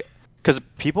to like, because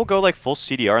people go like full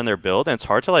CDR in their build, and it's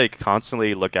hard to like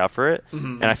constantly look out for it.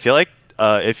 And I feel like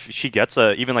if she gets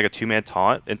even like a 2-man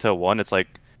taunt into a 1, it's like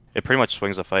it pretty much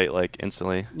swings a fight like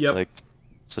instantly. Yep. It's like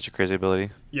such a crazy ability.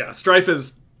 Yeah, Strife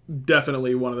is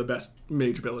definitely one of the best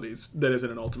mage abilities that isn't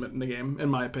an ultimate in the game, in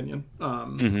my opinion.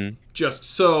 Just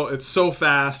so it's so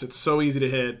fast, it's so easy to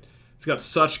hit, it's got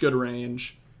such good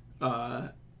range,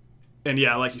 and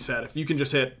yeah, like you said, if you can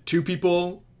just hit 2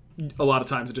 people, a lot of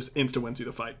times it just insta wins you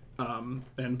the fight.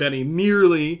 And Benny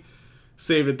nearly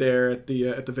saved it there at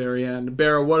the very end.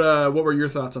 Barra, what were your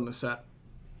thoughts on the set?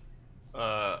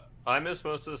 I missed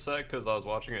most of the set because I was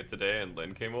watching it today and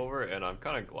Lynn came over, and I'm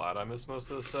kind of glad I missed most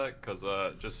of the set because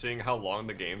just seeing how long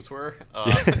the games were,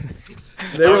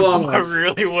 they were long I ones.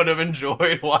 really would have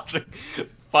enjoyed watching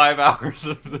 5 hours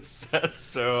of the set.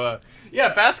 So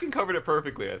yeah, Baskin covered it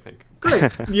perfectly, I think.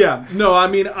 Great. Yeah. No, I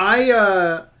mean,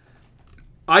 I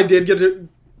did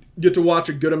get to watch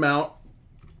a good amount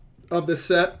of this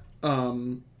set.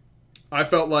 I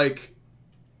felt like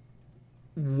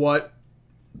a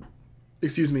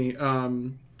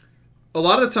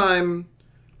lot of the time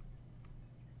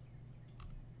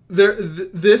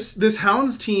this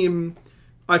Hounds team,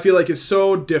 I feel like, is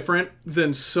so different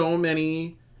than so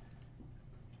many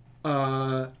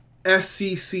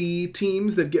SCC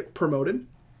teams that get promoted.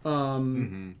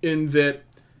 In that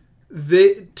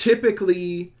they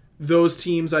typically, those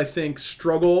teams, I think,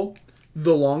 struggle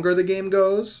the longer the game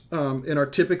goes, and are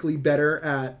typically better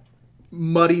at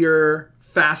muddier,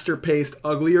 faster paced,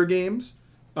 uglier games.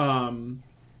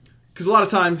 Because a lot of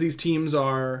times these teams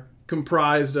are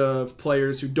comprised of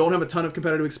players who don't have a ton of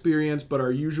competitive experience but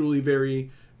are usually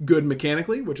very good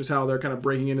mechanically, which is how they're kind of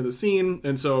breaking into the scene.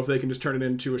 And so if they can just turn it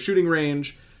into a shooting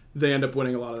range, they end up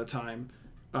winning a lot of the time.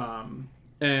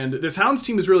 And this Hounds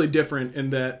team is really different in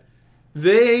that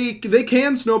they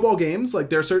can snowball games. Like,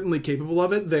 they're certainly capable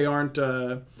of it. They aren't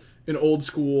an old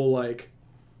school, like,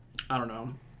 I don't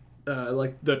know,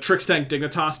 like the Trixtank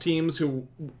Dignitas teams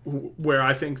where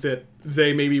I think that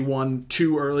they maybe won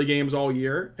 2 early games all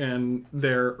year, and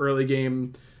their early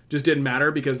game just didn't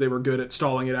matter because they were good at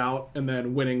stalling it out and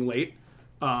then winning late.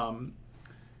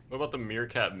 What about the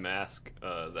Meerkat Mask?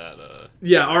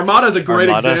 Yeah, Armada's a great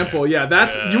example. Yeah,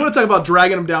 you want to talk about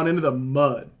dragging them down into the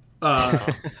mud.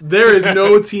 There is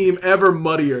no team ever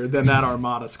muddier than that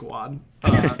Armada squad.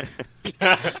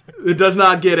 It does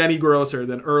not get any grosser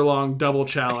than Erlong, Double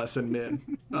Chalice, and Mid.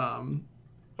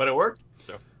 But it worked.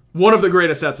 So one of the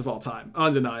greatest sets of all time,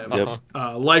 undeniable.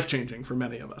 Yep. Life-changing for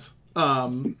many of us.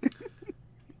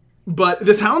 But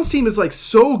this Hounds team is like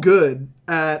so good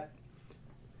at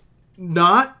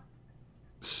not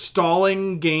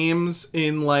stalling games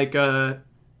in like a...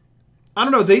 I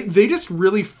don't know, they just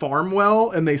really farm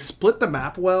well, and they split the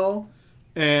map well,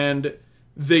 and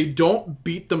they don't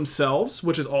beat themselves,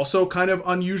 which is also kind of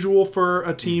unusual for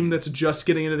a team that's just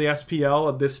getting into the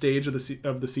SPL at this stage of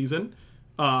the season.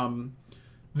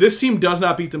 This team does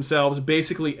not beat themselves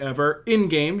basically ever in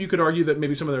game. You could argue that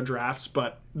maybe some of their drafts,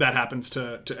 but that happens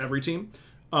to every team.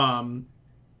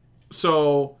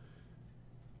 So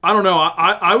I don't know.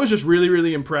 I was just really,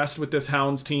 really impressed with this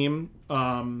Hounds team,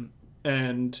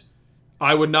 and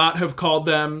I would not have called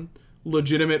them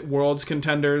legitimate Worlds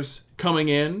contenders coming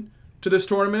in to this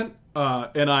tournament,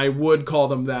 and I would call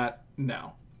them that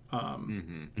now.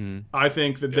 I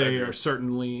think that they are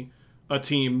certainly a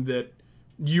team that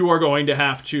you are going to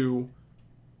have to...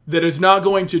 that is not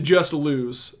going to just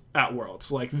lose at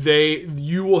Worlds. Like,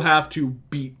 you will have to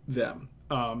beat them.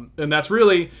 And that's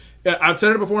really... I've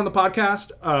said it before on the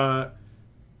podcast,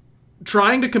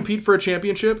 trying to compete for a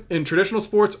championship in traditional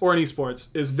sports or in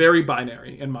esports is very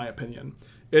binary, in my opinion.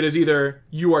 It is either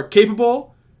you are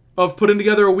capable of putting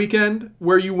together a weekend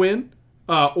where you win,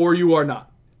 or you are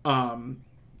not.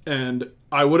 And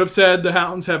I would have said the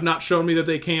Hounds have not shown me that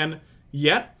they can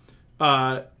yet.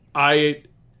 I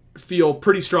feel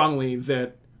pretty strongly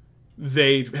that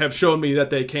they have shown me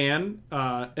that they can,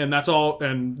 and that's all,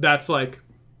 and that's like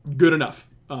good enough.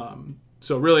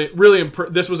 So really, really,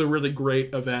 this was a really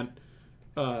great event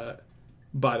by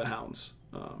the Hounds.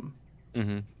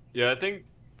 Yeah, I think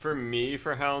for me,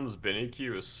 for Hounds,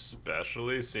 BennyQ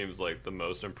especially seems like the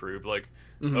most improved. Like,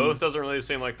 Oath doesn't really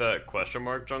seem like that question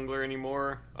mark jungler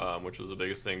anymore, which was the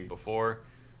biggest thing before.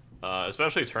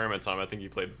 Especially tournament time, I think he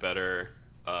played better.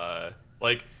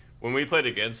 Like, when we played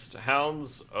against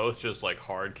Hounds, Oath just, like,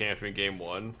 hard camped me game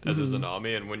 1 as a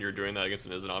Izanami, and when you're doing that against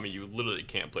an Izanami, you literally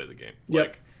can't play the game. Yep.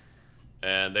 Like,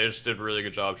 and they just did a really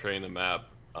good job training the map.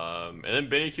 And then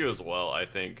BennyQ as well, I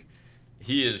think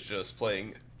he is just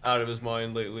playing out of his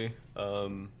mind lately.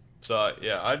 So,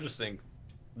 yeah, I just think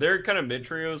they're kind of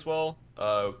mid-trio as well.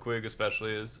 Quig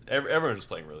especially is. Everyone's just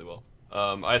playing really well.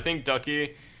 I think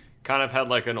Ducky kind of had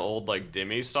like an old like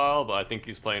Dimmy style, but I think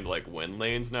he's playing like win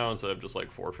lanes now instead of just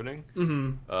like forfeiting.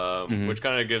 Which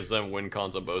kind of gives them win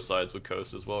cons on both sides with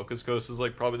Coast as well, because Coast is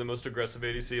like probably the most aggressive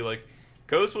ADC. Like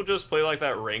Coast will just play like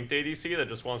that ranked ADC that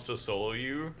just wants to solo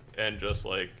you and just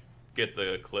like get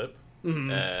the clip,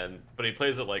 but he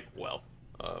plays it like well.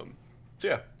 So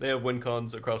yeah, they have win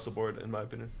cons across the board in my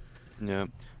opinion. Yeah.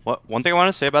 One thing I want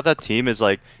to say about that team is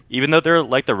like, even though they're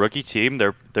like the rookie team,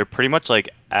 they're pretty much like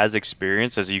as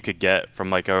experienced as you could get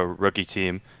from like a rookie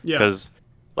team. Yeah. Because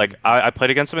like I played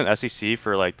against them in SEC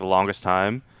for like the longest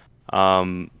time,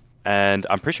 and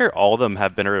I'm pretty sure all of them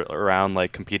have been around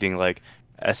like competing like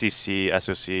SEC,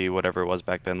 SOC, whatever it was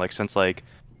back then, like since like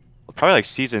probably like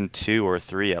season 2 or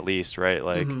 3 at least, right?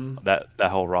 Like that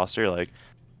whole roster, like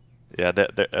yeah,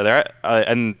 they're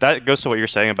and that goes to what you're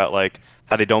saying about like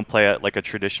how they don't play at like a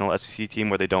traditional SEC team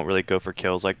where they don't really go for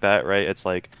kills like that, right? It's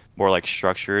like more like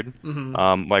structured,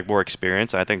 like more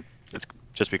experience. And I think it's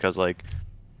just because like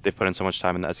they've put in so much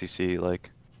time in the SEC, like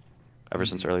ever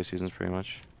since early seasons, pretty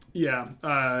much. Yeah,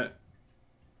 I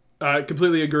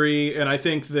completely agree, and I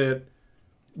think that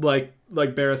like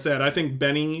Barrett said, I think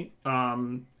Benny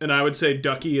and I would say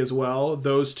Ducky as well.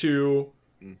 Those two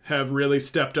have really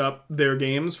stepped up their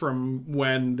games from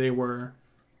when they were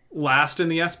last in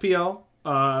the SPL.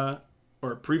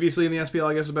 Or previously in the SPL,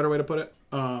 I guess is a better way to put it.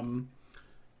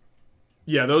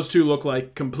 Yeah, those two look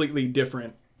like completely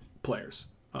different players.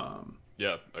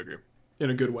 Yeah, I agree. In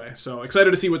a good way. So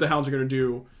excited to see what the Hounds are going to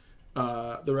do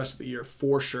the rest of the year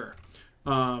for sure.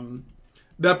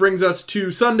 That brings us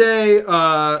to Sunday.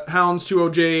 Hounds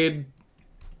 2-0 Jade.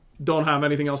 Don't have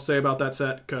anything else to say about that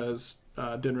set because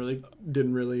didn't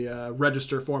really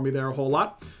register for me there a whole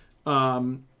lot.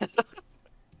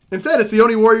 Instead, it's the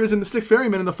only Warriors and the Styx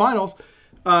Ferrymen in the finals.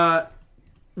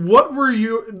 What were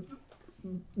you...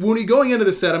 Woonie, going into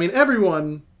the set, I mean,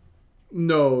 everyone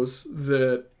knows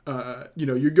that,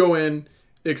 you go in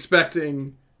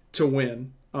expecting to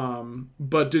win.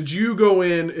 But did you go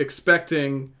in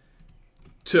expecting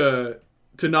to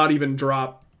not even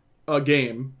drop a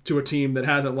game to a team that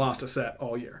hasn't lost a set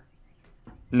all year?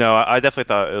 No, I definitely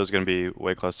thought it was going to be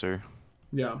way closer.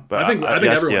 Yeah, but I think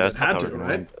everyone had to,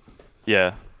 right?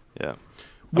 Yeah. I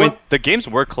mean, the games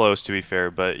were close, to be fair,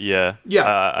 but yeah.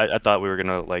 I thought we were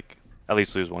gonna like at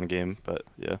least lose one game, but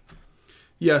yeah.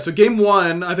 Yeah. So game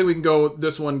one, I think we can go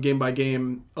this one game by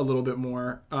game a little bit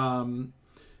more.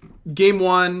 Game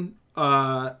one,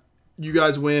 you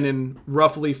guys win in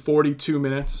roughly 42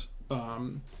 minutes.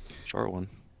 Short one.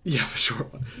 Yeah,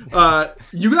 short one.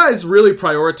 You guys really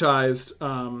prioritized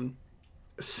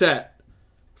set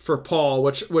for Paul,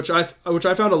 which I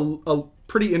found a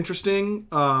pretty interesting,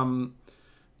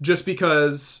 just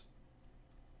because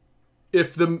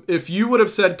if you would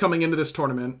have said coming into this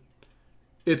tournament,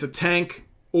 it's a tank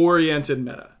oriented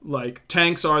meta, like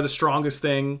tanks are the strongest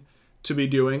thing to be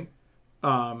doing,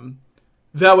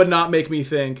 that would not make me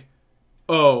think,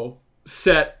 oh,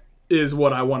 set is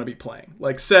what I want to be playing.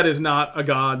 Like set is not a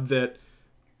god that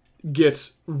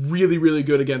gets really, really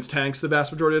good against tanks the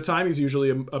vast majority of the time. He's usually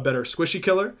a better squishy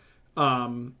killer.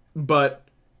 But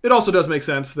it also does make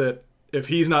sense that if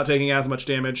he's not taking as much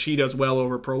damage, he does well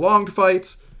over prolonged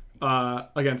fights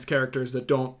against characters that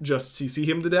don't just CC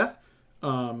him to death.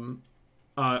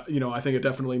 I think it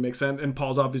definitely makes sense. And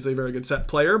Paul's obviously a very good set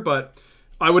player, but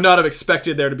I would not have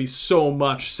expected there to be so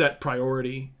much set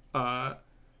priority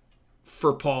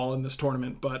for Paul in this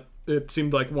tournament. But it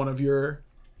seemed like one of your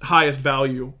highest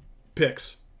value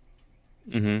picks.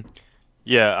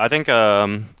 Yeah, I think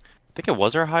it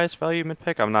was our highest value mid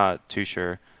pick. I'm not too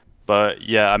sure, but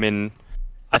yeah, I mean,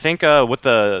 I think with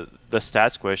the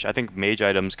stat squish, I think mage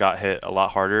items got hit a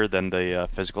lot harder than the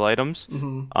physical items.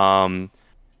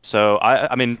 So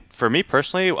I mean, for me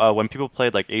personally, when people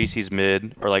played like ADC's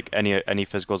mid or like any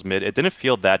physicals mid, it didn't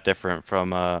feel that different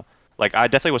from like I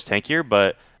definitely was tankier,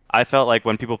 but I felt like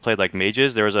when people played like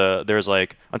mages, there was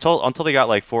like until they got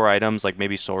like 4 items, like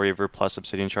maybe Soul Reaver plus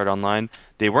Obsidian Shard online,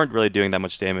 they weren't really doing that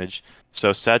much damage.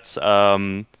 So Set's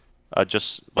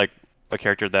just like a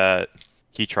character that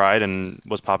he tried and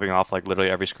was popping off like literally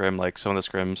every scrim. Like some of the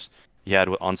scrims he had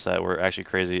on Set were actually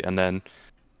crazy. And then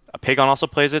Pagon also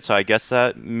plays it, so I guess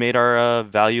that made our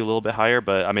value a little bit higher.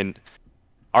 But I mean,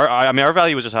 our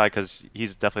value was just high because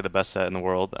he's definitely the best Set in the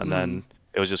world. And then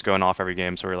it was just going off every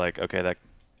game, so we're like, okay, that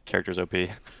character's OP.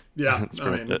 Yeah, I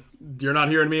mean, you're not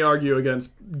hearing me argue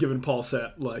against giving Paul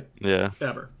Set like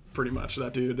ever. Pretty much,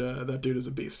 that dude is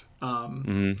a beast.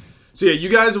 So yeah, you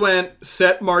guys went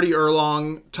Set, Marty,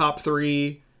 Erlong top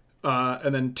 3,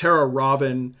 and then Terra,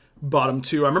 Robin bottom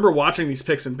 2. I remember watching these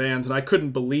picks and bans, and I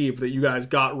couldn't believe that you guys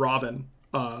got Robin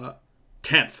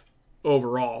 10th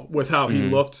overall with how he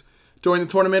looked during the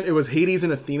tournament. It was Hades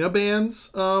and Athena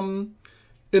bans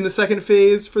in the second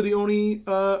phase for the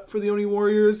Oni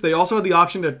Warriors. They also had the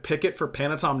option to pick it for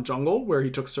Panatom Jungle, where he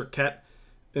took Serket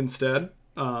instead.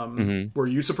 Were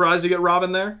you surprised to get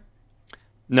Robin there?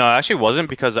 No, I actually wasn't,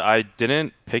 because I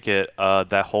didn't pick it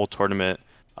that whole tournament.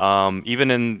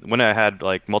 Even when I had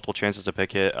like multiple chances to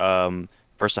pick it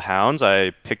versus the Hounds,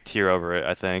 I picked Tyr over it,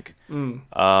 I think.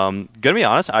 Gonna be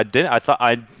honest, I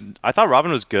thought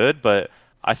Robin was good, but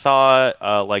I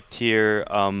thought like Tyr,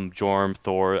 Jorm,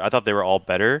 Thor, I thought they were all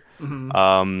better.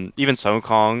 Even Song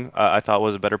Kong, I thought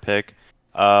was a better pick.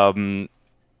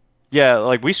 Yeah,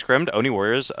 like we scrimmed Oni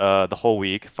Warriors the whole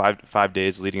week, five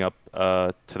days leading up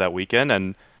to that weekend,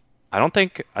 and I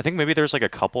think maybe there's like a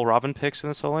couple Robin picks in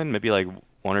the solo lane, maybe like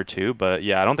one or two, but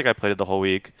yeah, I don't think I played it the whole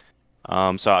week.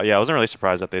 So yeah, I wasn't really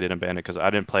surprised that they didn't ban it, because I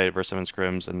didn't play it versus 7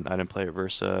 scrims, and I didn't play it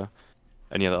versus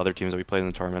any of the other teams that we played in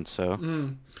the tournament.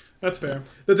 So that's fair.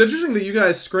 That's interesting that you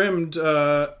guys scrimmed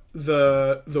the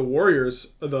Warriors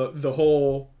the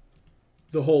whole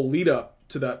lead up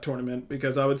to that tournament,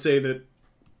 because I would say that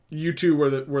you two were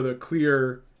the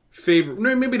clear favorite,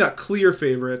 maybe not clear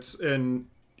favorites in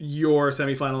your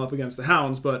semifinal up against the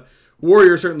Hounds, but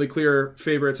Warriors certainly clear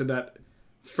favorites in that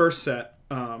first set.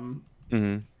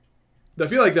 I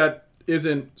feel like that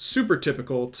isn't super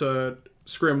typical to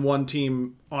scrim one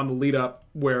team on the lead up,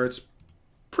 where it's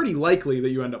pretty likely that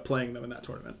you end up playing them in that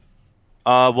tournament.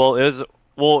 Well, it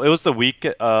was the week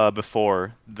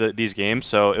before these games,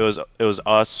 so it was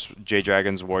us, J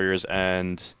Dragons, Warriors,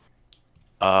 and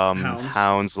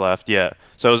Hounds left. Yeah,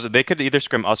 so they could either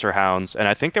scrim us or Hounds, and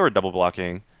I think they were double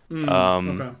blocking.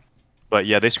 Okay. But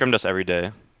yeah, they scrimmed us every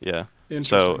day. Yeah.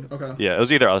 Interesting. So, okay. Yeah, it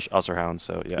was either us or Hounds.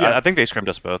 So yeah. I think they scrimmed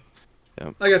us both.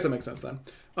 Yeah. I guess that makes sense then.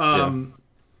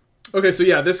 Okay, so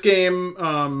yeah, this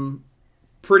game,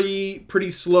 pretty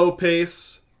slow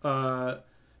pace.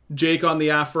 Jake on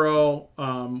the Afro.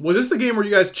 Was this the game where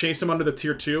you guys chased him under the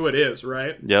tier 2? It is,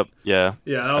 right? Yep. Yeah.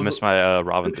 Yeah. I missed my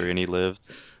Robin 3 and he lived.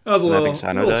 That was a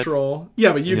little troll.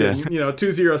 Yeah, but you didn't.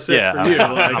 2-0-6 for you.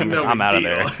 Like, I'm out of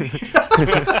there.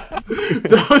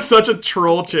 That was such a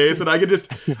troll chase, and I could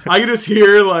just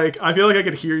hear, like, I feel like I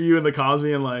could hear you in the comms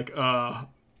being like,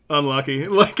 unlucky.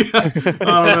 Like, I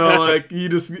don't know, like, you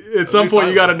just, at some point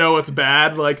you got to know it's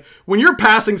bad. Like, when you're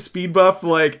passing speed buff,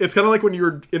 like, it's kind of like when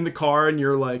you're in the car and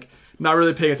you're like not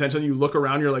really paying attention, you look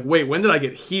around, you're like, wait, when did I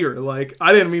get here? Like,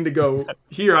 I didn't mean to go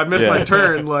here. I missed my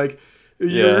turn. Like,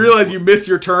 you realize you missed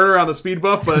your turn around the speed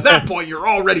buff, but at that point you're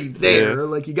already there. Yeah.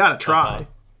 Like, you got to try.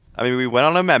 I mean, we went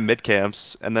on them at mid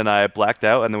camps, and then I blacked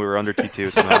out, and then we were under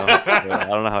T2 somehow. I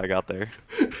don't know how I got there.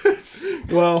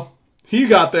 Well, he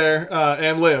got there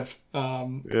and lived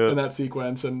in that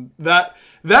sequence, and that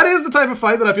is the type of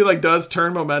fight that I feel like does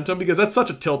turn momentum, because that's such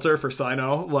a tilter for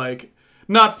Sino. Like,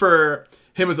 not for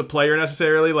him as a player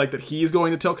necessarily, like that he's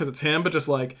going to tilt because it's him, but just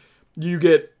like you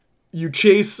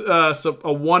chase a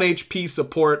 1 HP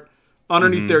support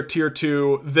underneath their tier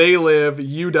 2, they live,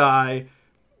 you die.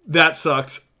 That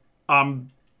sucked.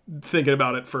 I'm thinking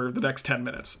about it for the next 10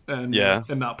 minutes and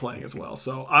not playing as well.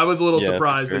 So I was a little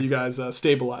surprised that you guys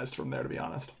stabilized from there, to be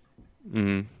honest.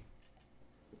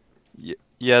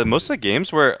 Yeah, most of the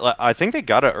games were, I think they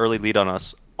got an early lead on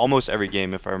us almost every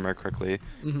game, if I remember correctly.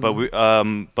 But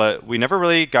we never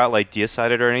really got like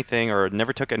decided or anything, or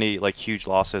never took any like huge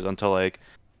losses until like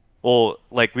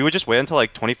we would just wait until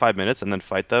like 25 minutes and then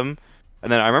fight them.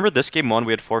 And then I remember this game 1,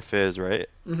 we had 4 fizz, right?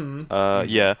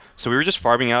 Yeah. So we were just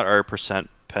farming out our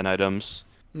percent pen items.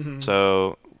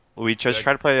 So we just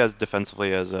tried to play as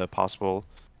defensively as possible.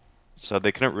 So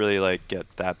they couldn't really like get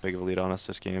that big of a lead on us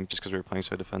this game, just because we were playing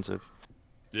so defensive.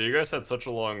 Yeah, you guys had such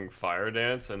a long fire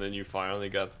dance, and then you finally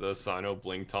got the Sino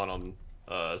blink taunt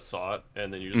on Sot,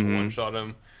 and then you just one-shot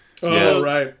him. Oh,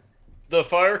 right. The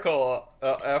fire call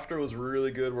after was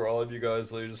really good, where all of you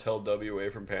guys literally just held W away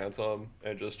from Pantom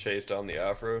and just chased down the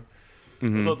Afro.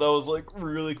 I thought that was like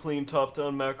really clean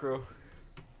top-down macro.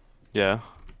 Yeah.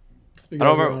 You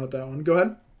guys were on at that one. Go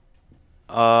ahead.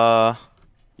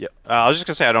 Yeah. I was just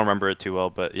gonna say I don't remember it too well,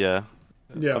 but yeah.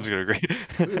 Yeah. I'm just gonna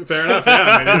agree. Fair enough. Yeah,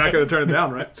 I mean, you're not gonna turn it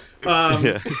down, right? All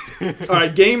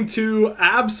right, game 2,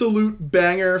 absolute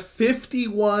banger,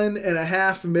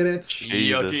 51.5 minutes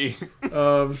Yucky.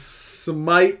 of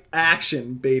Smite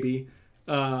action, baby.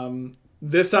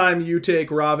 This time you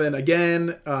take Robin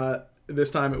again.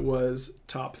 This time it was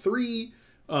top 3.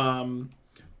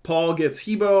 Paul gets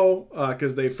Hebo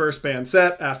because they first banned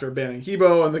Set after banning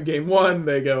Hebo, and then game 1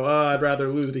 they go, I'd rather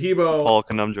lose to Hebo. Paul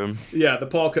conundrum. Yeah, the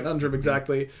Paul conundrum,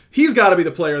 exactly. He's got to be the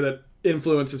player that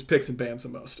influences picks and bans the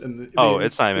most in the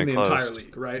it's not even close. Entire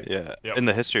league, right? Yeah, in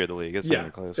the history of the league, it's not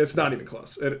even close. It's not even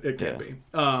close. It can't be.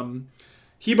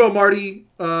 Hebo, Marty,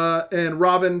 and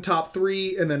Robin top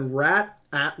 3, and then Rat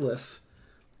Atlas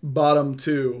bottom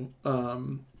 2.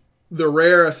 The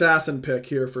rare assassin pick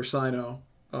here for Sino.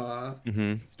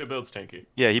 Still builds tanky.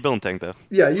 Yeah, he built tank though.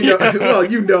 Yeah, well,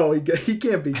 he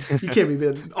can't be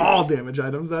bidding all damage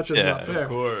items. That's just not fair.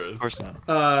 Of course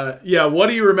not. Yeah, what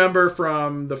do you remember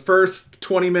from the first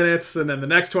 20 minutes, and then the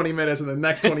next 20 minutes, and the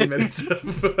next 20 minutes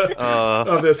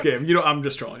of this game? I'm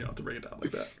just trolling. You don't have to bring it down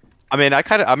like that. I mean,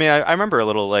 I remember a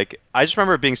little, like, I just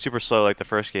remember it being super slow, like, the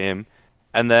first game.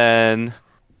 And then,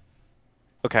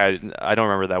 okay, I don't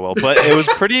remember that well, but it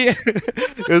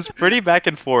was pretty back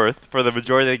and forth for the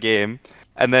majority of the game.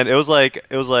 And then it was like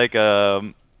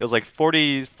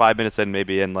 45 minutes in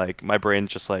maybe, and, like, my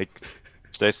brain's just, like,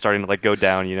 starting to, like, go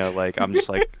down, like, I'm just,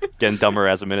 like, getting dumber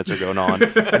as the minutes are going on.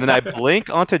 And then I blink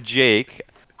onto Jake,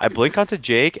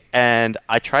 and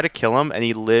I try to kill him, and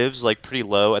he lives, like, pretty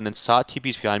low, and then Sot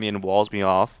TP's behind me and walls me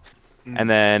off. And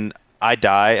then I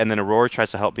die, and then Aurora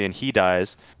tries to help me, and he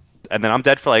dies. And then I'm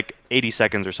dead for, like, 80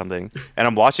 seconds or something. And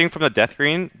I'm watching from the death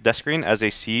screen as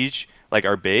they siege, like,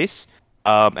 our base.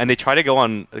 And they try to go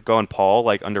on Paul,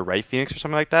 like, under Right Phoenix or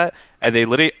something like that. And they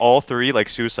literally, all 3, like,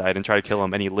 suicide and try to kill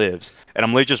him, and he lives. And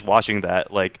I'm literally just watching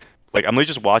that, like I'm literally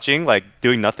just watching, like,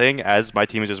 doing nothing as my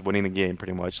team is just winning the game,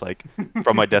 pretty much, like,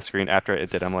 from my death screen after it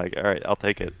did. I'm like, all right, I'll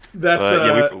take it. That's we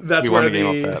where won the game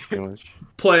off that, pretty much.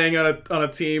 Playing on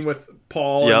a team with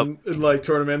Paul and like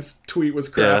tournaments tweet was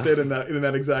crafted in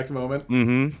that exact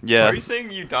moment. Yeah. Are you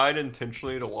saying you died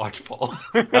intentionally to watch Paul?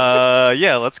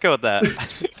 Yeah, let's go with that.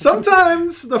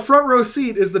 Sometimes the front row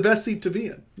seat is the best seat to be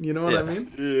in. You know what I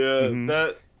mean?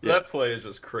 Yeah, that play is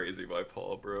just crazy by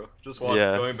Paul, bro. Just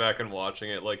going back and watching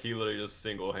it, like, he literally just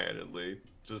single-handedly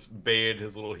just baited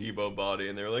his little Hebo body,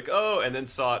 and they were like, oh, and then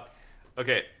Sot.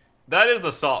 Okay, that is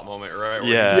a Sot moment, right?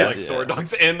 Where he, like, sword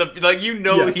dunks, and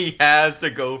he has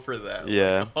to go for that.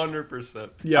 Yeah. Like,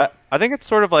 100%. Yeah. I think it's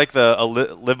sort of like the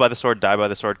live by the sword, die by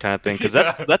the sword kind of thing, because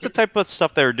that's the type of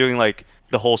stuff they were doing, like,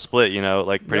 the whole split,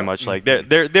 like, pretty much. Like,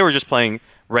 they were just playing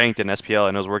ranked in SPL,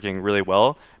 and it was working really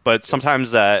well, but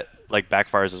sometimes that, like,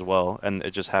 backfires as well, and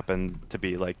it just happened to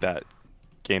be like that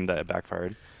game that it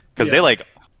backfired, because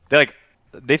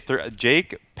they threw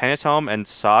Jake, Panatom, and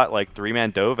Sot, like,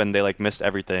 3-man dove, and they, like, missed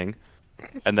everything,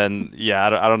 and then I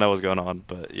don't know what's going on,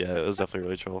 but yeah, it was definitely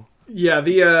really troll. Yeah,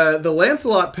 the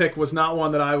Lancelot pick was not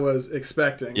one that I was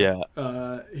expecting.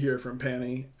 Here from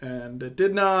Panny, and it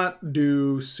did not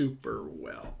do super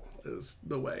well. Is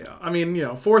the way. I mean,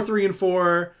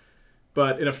 4-3-4.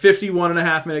 But in a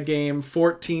 51.5 minute game,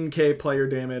 14k player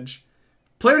damage.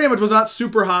 Player damage was not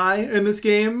super high in this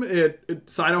game.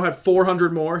 Sino had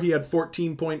 400 more. He had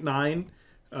 14.9.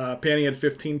 Panny had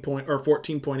 14.8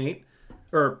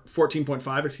 or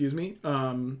 14.5. Excuse me.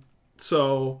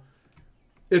 So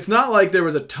it's not like there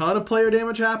was a ton of player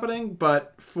damage happening,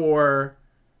 but for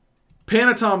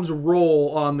Panatom's role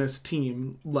on this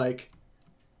team, like,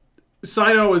 if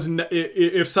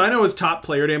Sino is top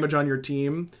player damage on your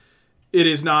team, that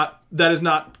is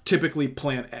not typically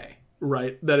plan A,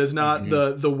 right? That is not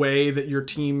the way that your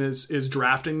team is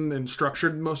drafting and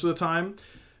structured most of the time.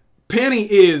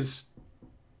 Panny is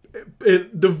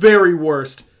the very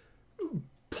worst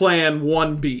plan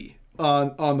 1B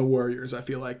on the Warriors. I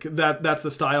feel like that's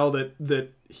the style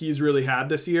that he's really had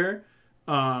this year.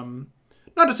 Not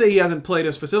to say he hasn't played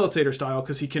his facilitator style,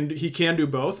 because he can do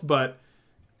both, but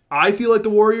I feel like the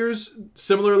Warriors,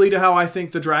 similarly to how I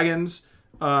think the Dragons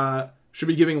should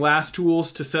be giving last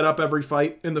tools to set up every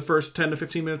fight in the first 10 to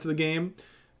 15 minutes of the game.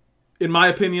 In my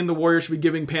opinion, the Warriors should be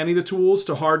giving Panny the tools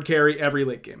to hard carry every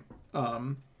late game.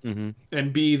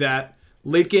 And be that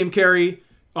late game carry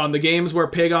on the games where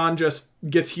Pagon just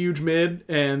gets huge mid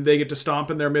and they get to stomp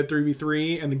in their mid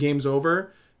 3v3 and the game's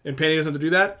over, and Panny doesn't have to do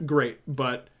that, great.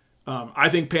 But I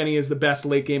think Panny is the best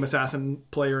late game assassin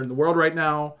player in the world right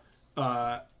now.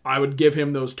 I would give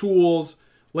him those tools.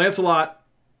 Lancelot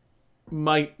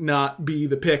might not be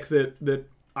the pick that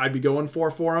I'd be going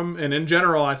for him. And in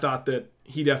general, I thought that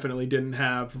he definitely didn't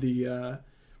have the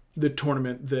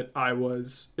tournament that I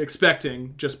was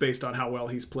expecting, just based on how well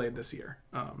he's played this year.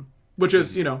 Which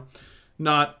is,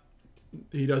 not,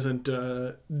 he doesn't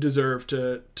deserve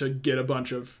to get a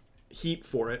bunch of heat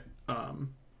for it.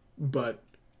 But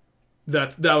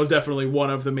that was definitely one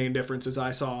of the main differences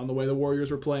I saw in the way the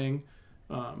Warriors were playing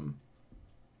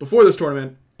before this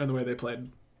tournament and the way they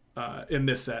played in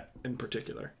this set in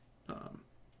particular.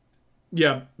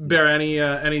 Bear,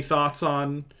 any thoughts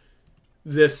on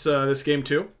this game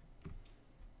too?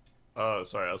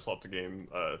 Sorry, I swapped to game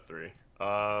 3.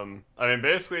 I mean,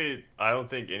 basically, I don't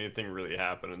think anything really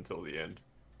happened until the end.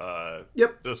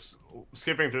 Just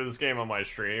skipping through this game on my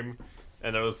stream,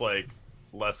 and it was like,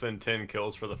 less than 10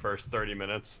 kills for the first 30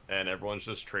 minutes, and everyone's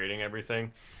just trading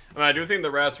everything. I mean, I do think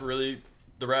the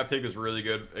Rat pick is really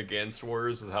good against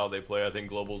Warriors with how they play. I think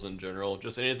globals in general,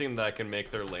 just anything that can make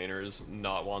their laners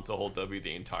not want to hold W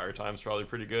the entire time is probably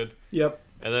pretty good. Yep.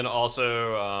 And then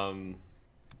also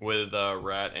with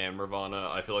Rat and Ravana,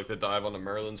 I feel like the dive on the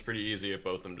Merlin's pretty easy if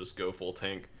both of them just go full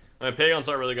tank. I mean, Pagon's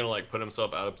not really going to like put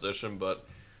himself out of position, but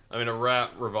I mean, a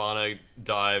Rat Ravana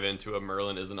dive into a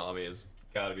Merlin Izanami has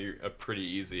got to be a pretty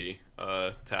easy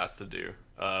task to do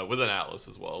with an Atlas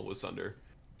as well, with Sunder.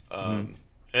 And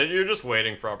you're just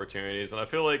waiting for opportunities, and I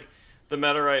feel like the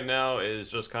meta right now is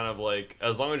just kind of like,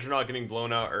 as long as you're not getting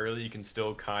blown out early, you can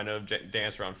still kind of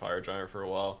dance around Fire Giant for a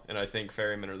while, and I think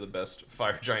Ferrymen are the best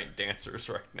Fire Giant dancers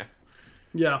right now.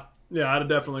 Yeah, I'd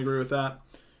definitely agree with that.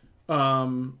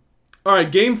 All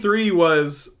right, Game 3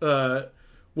 was a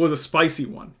spicy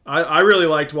one. I really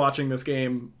liked watching this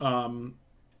game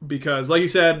because, like you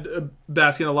said,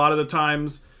 Baskin, a lot of the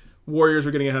times Warriors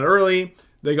were getting ahead early.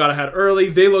 They got ahead early.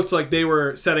 They looked like they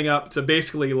were setting up to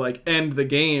basically like end the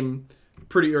game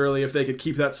pretty early if they could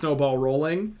keep that snowball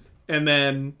rolling. And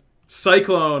then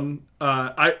Cyclone,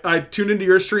 I tuned into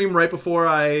your stream right before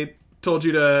I told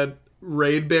you to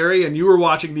raid Barry, and you were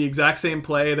watching the exact same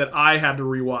play that I had to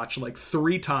rewatch like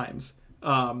 3 times,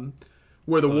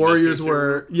 where the Warriors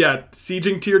were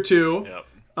sieging tier 2.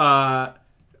 Yep.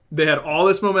 They had all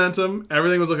this momentum.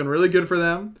 Everything was looking really good for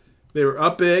them. They were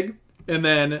up big, and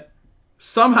then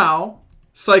somehow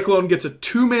Cyclone gets a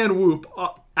 2-man whoop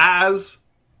as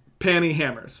Panny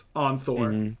hammers on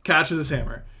Thor, catches his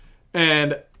hammer.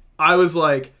 And I was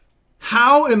like,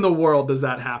 how in the world does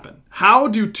that happen? How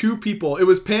do 2 people, it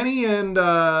was Panny and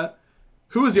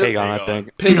who was the other? Pagon, I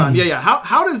think. Pagon, yeah.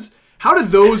 How did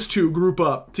those 2 group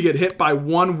up to get hit by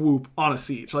 1 whoop on a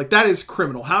siege? Like, that is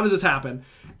criminal. How does this happen?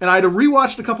 And I had to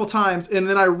rewatch it a couple times, and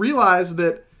then I realized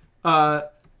that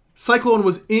Cyclone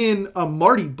was in a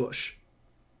Marty bush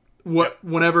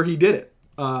whenever he did it.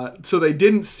 So they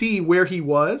didn't see where he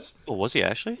was. Oh, was he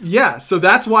actually? Yeah, so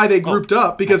that's why they grouped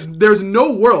up, because there's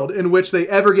no world in which they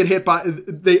ever get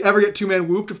 2-man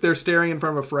whooped if they're staring in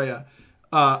front of a Freya.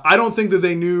 I don't think that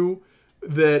they knew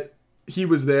that he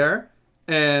was there,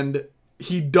 and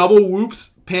he double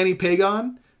whoops Panny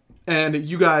Pagon, and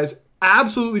you guys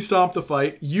absolutely stomped the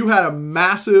fight. You had a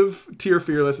massive tier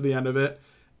fearless at the end of it,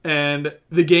 and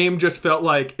the game just felt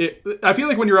like it. I feel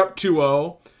like when you're up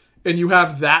 2-0 and you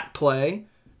have that play,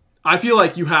 I feel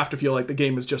like you have to feel like the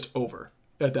game is just over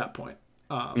at that point.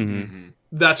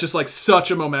 That's just like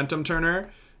such a momentum turner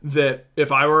that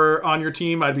if I were on your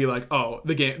team, I'd be like, oh,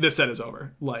 this set is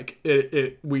over. Like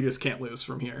we just can't lose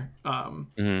from here.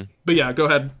 But yeah, go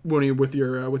ahead, Wooney, with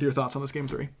your thoughts on this Game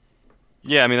 3.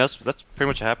 Yeah, I mean that's pretty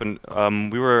much what happened.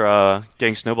 We were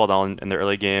getting snowballed on in the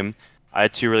early game. I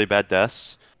had 2 really bad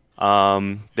deaths.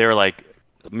 They were like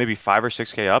maybe 5 or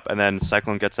 6k up, and then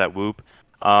Cyclone gets that whoop,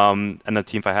 and the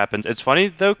team fight happens. It's funny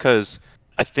though, because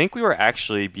I think we were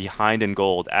actually behind in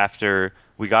gold after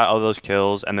we got all those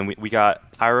kills, and then we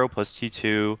got Pyro plus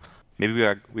T2. Maybe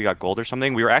we got gold or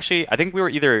something. We were actually, I think we were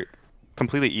either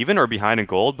completely even or behind in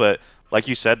gold, but like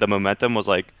you said, the momentum was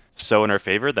like so in our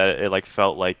favor that it like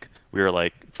felt like we were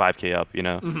like 5k up, you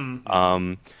know.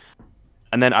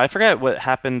 And then I forget what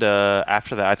happened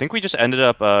after that. I think we just ended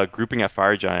up grouping at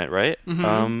Fire Giant, right?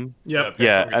 Yep.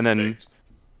 Yeah, and then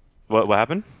what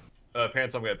happened?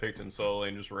 Pantom got picked in solo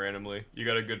lane just randomly. You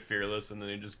got a good fearless, and then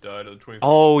he just died at the 20.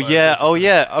 Oh yeah.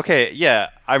 Okay, yeah.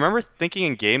 I remember thinking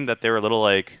in game that they were a little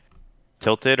like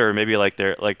tilted, or maybe like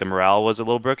the morale was a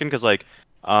little broken, because like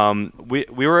we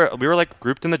were like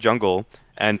grouped in the jungle,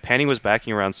 and Panny was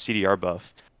backing around CDR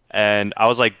buff, and I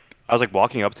was like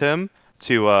walking up to him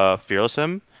to fearless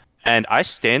him, and I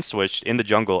stand switched in the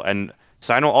jungle, and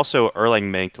Sino also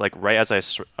Erlang manked like right as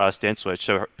I stand switched.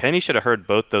 So Penny should have heard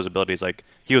both those abilities. Like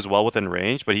he was well within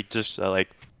range, but he just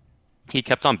he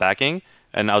kept on backing,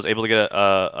 and I was able to get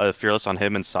a fearless on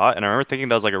him and saw it. And I remember thinking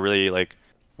that was like a really like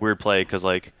weird play, because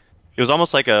like it was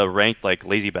almost like a ranked like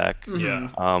lazy back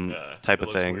type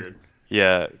of thing. Weird.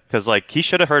 Yeah, because like he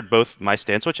should have heard both my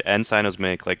stand switch and Sino's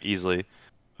mank like easily.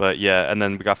 But yeah, and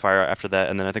then we got fire after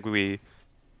that, and then I think we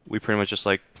pretty much just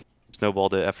like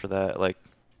snowballed it after that, like,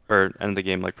 or ended the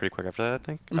game like pretty quick after that, I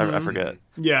think. I forget.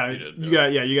 Yeah,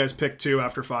 you guys picked 2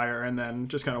 after fire, and then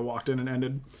just kind of walked in and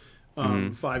ended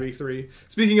 5v3.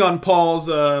 Speaking on Paul's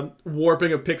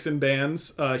warping of picks and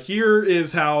bans, here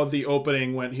is how the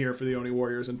opening went here for the Oni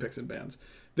Warriors and picks and bans.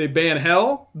 They ban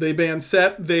Hell, they ban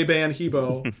Set, they ban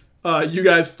Hebo. You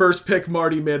guys first pick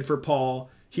Marty mid for Paul.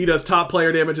 He does top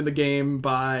player damage in the game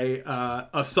by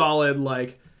a solid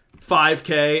like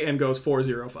 5k and goes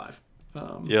 405.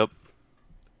 Yep.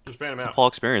 Just ban him It's a out. Paul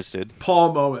experience, dude.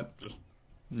 Paul moment.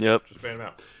 Yep. Just ban him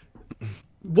out.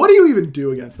 What do you even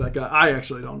do against that guy? I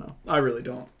actually don't know. I really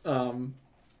don't.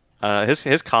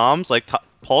 His comms, like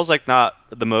Paul's like not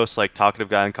the most like talkative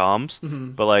guy in comms,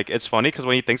 but like it's funny because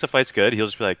when he thinks a fight's good, he'll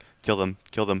just be like, kill them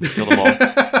all. And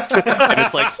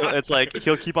it's like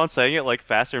he'll keep on saying it like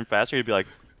faster and faster. He'd be like,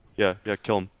 yeah,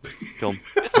 kill them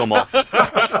all.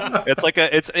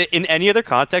 It's in any other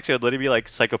context, it would literally be like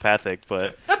psychopathic,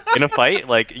 but in a fight,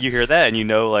 like you hear that and you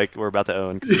know like we're about to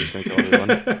own because he's gonna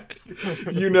kill everyone.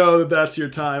 You know that's your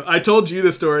time. I told you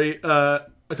the story a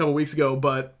couple weeks ago,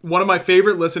 but one of my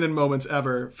favorite listen-in moments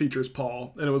ever features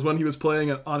Paul, and it was when he was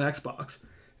playing on Xbox,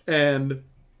 and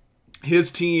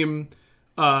his team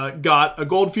got a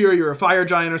Gold Fury or a Fire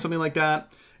Giant or something like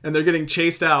that, and they're getting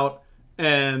chased out,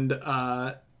 and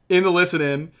in the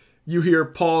listen-in, you hear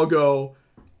Paul go,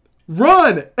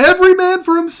 "Run! Every man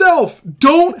for himself!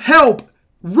 Don't help!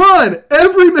 Run!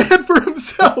 Every man for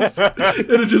himself!" And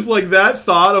it's just like that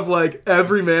thought of like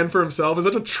every man for himself is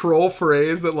such a troll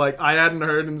phrase that like I hadn't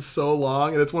heard in so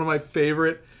long, and it's one of my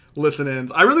favorite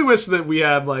listen-ins. I really wish that we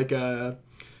had like an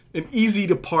easy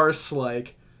to parse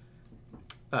like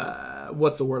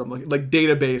what's the word I'm looking, like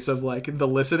database of like the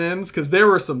listen-ins, because there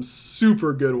were some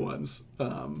super good ones.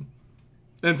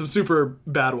 And some super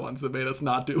bad ones that made us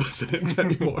not do listen-ins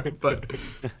anymore. But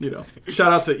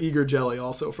shout out to Eager Jelly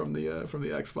also from the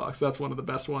Xbox. That's one of the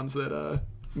best ones that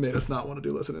made us not want to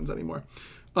do listen-ins anymore.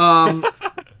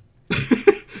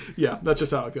 Yeah, that's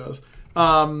just how it goes.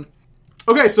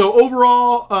 Okay, so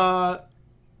overall,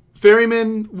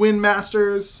 Ferrymen win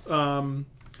Masters.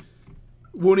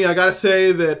 Woonie, I gotta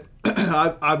say that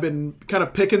I've been kind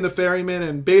of picking the Ferrymen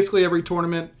in basically every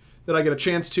tournament that I get a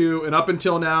chance to, and up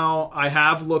until now, I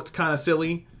have looked kind of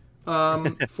silly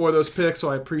for those picks,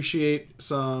 so I appreciate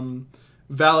some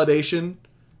validation.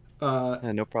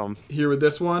 Yeah, no problem. Here with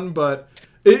this one, but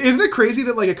isn't it crazy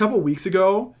that like a couple weeks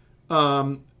ago,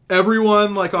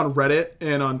 everyone like on Reddit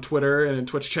and on Twitter and in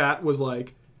Twitch chat was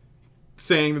like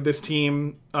saying that this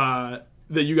team, that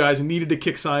you guys needed to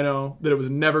kick Sino, that it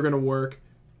was never going to work,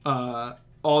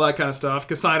 all that kind of stuff,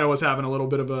 because Sino was having a little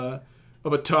bit of a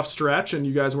tough stretch, and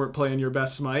you guys weren't playing your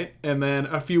best Smite. And then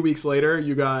a few weeks later,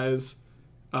 you guys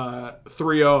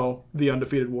 3-0 the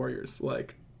undefeated Warriors.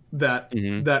 Like that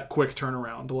quick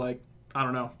turnaround. Like, I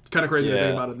don't know. Kind of crazy to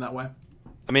think about it in that way.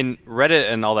 I mean,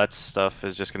 Reddit and all that stuff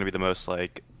is just going to be the most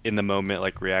like in the moment,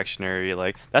 like reactionary.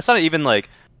 Like that's not even like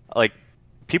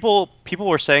people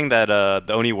were saying that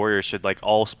the Oni Warriors should like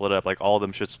all split up. Like all of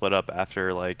them should split up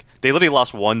after like they literally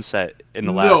lost one set in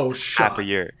the last half a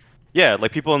year. Yeah,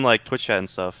 like people in like Twitch chat and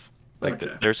stuff, like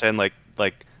they're saying like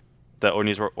the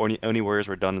Oni Warriors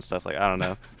were done and stuff. Like I don't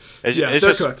know, it's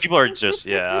just cooked. People are just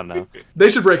I don't know. They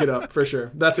should break it up for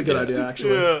sure. That's a good idea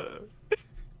actually. Yeah.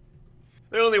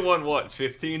 They only won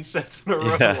 15 sets in a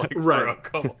row. Yeah. Like, right. Bro,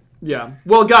 come on. Yeah.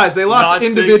 Well, guys, they lost Not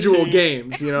individual 16.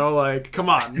 games. Like come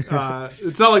on.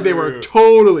 It's not like they were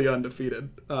totally undefeated.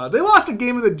 They lost a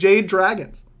game of the Jade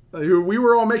Dragons, who we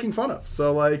were all making fun of.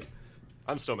 So like,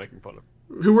 I'm still making fun of.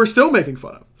 Who we're still making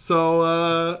fun of.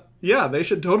 So, they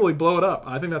should totally blow it up.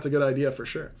 I think that's a good idea for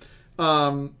sure.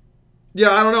 I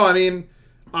don't know. I mean,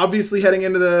 obviously heading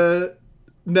into the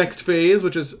next phase,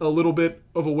 which is a little bit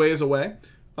of a ways away,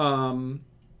 I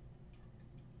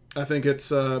think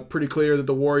it's pretty clear that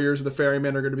the Warriors and the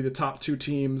Ferrymen are going to be the top two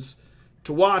teams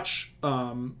to watch.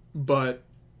 But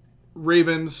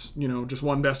Ravens, just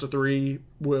one best of three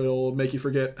will make you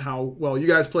forget how well you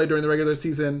guys played during the regular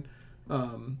season.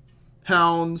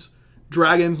 Hounds,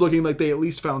 Dragons looking like they at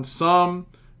least found some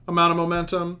amount of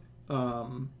momentum.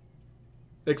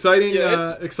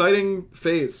 Exciting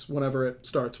phase whenever it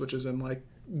starts, which is in like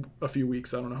a few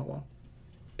weeks. I don't know how long.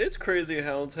 It's crazy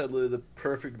Hounds had literally the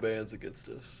perfect bans against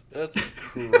us. That's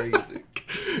crazy.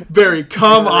 Barry,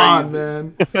 come on,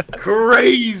 man.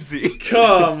 Crazy.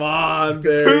 Come on,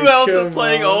 Barry. Who else is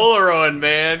playing Oleron,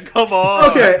 man? Come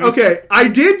on. Okay. I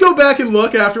did go back and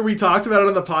look after we talked about it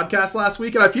on the podcast last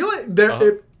week, and I feel like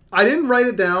I didn't write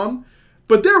it down,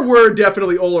 but there were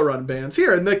definitely Oleron bans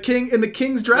here in the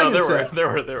King's Dragon set. There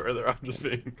were. I'm just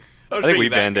being. I think we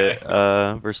banned it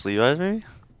versus Levi's maybe.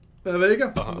 There you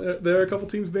go. There are a couple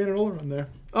teams banning Oleron there.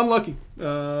 Unlucky.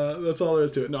 That's all there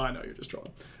is to it. No, I know you're just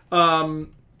trolling.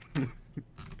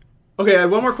 Okay, I had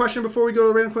one more question before we go to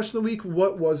the random question of the week.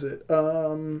 What was it?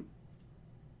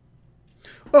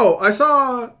 I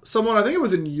saw someone, I think it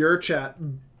was in your chat,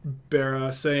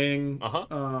 Bera, saying,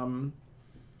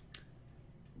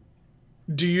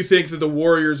 do you think that the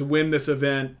Warriors win this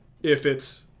event if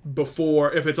it's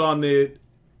on the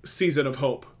Season of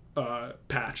Hope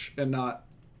patch and not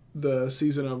the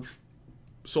Season of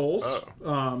Souls?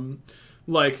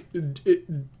 like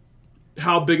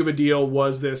how big of a deal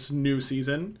was this new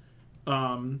season.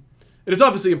 And it's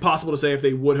obviously impossible to say if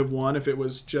they would have won if it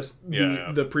was just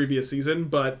the previous season,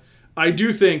 but I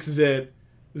do think that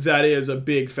is a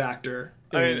big factor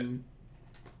in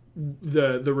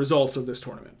the results of this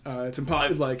tournament. It's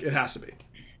impossible. Like, it has to be.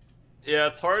 Yeah,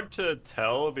 it's hard to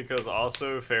tell because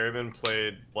also Ferryman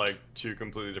played like two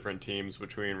completely different teams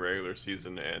between regular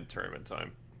season and tournament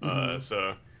time.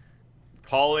 So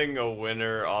calling a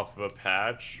winner off of a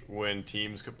patch when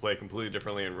teams could play completely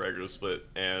differently in regular split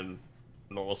and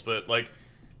normal split, like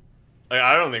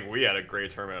I don't think we had a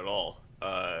great tournament at all.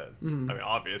 I mean,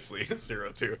 obviously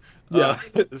 0-2. Yeah.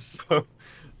 So,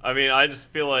 I mean, I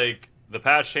just feel like the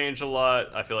patch changed a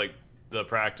lot. I feel like the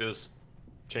practice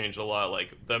changed a lot.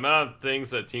 Like, the amount of things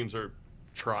that teams are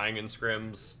trying in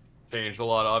scrims changed a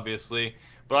lot, obviously.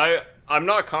 But I'm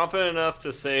not confident enough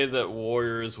to say that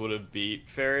Warriors would have beat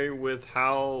Ferry with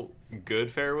how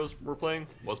good Ferry was playing.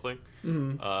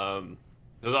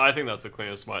 I think that's the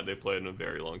cleanest Smite they played in a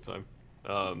very long time.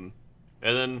 And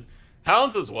then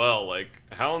Hounds as well. Like,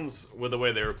 Hounds, with the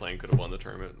way they were playing, could have won the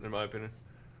tournament, in my opinion.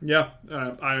 Yeah,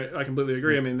 I completely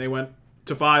agree. I mean, they went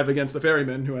to 5 against the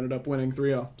Ferrymen, who ended up winning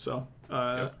 3-0. So,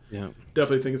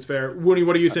 definitely think it's fair. Woody,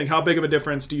 what do you think? How big of a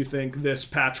difference do you think this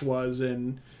patch was?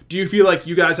 And do you feel like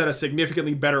you guys had a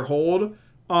significantly better hold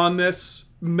on this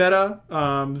meta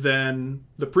than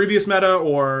the previous meta,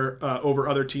 or over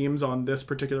other teams on this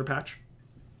particular patch?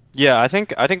 Yeah, I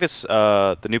think this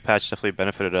the new patch definitely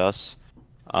benefited us.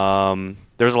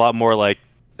 There's a lot more like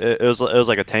it was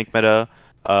like a tank meta.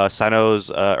 Sino's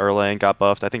Erlang got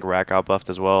buffed. I think Rat got buffed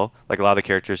as well. Like, a lot of the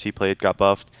characters he played got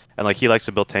buffed, and like he likes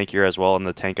to build tankier as well, and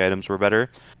the tank items were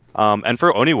better. And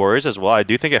for Oni Warriors as well, I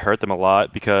do think it hurt them a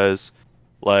lot because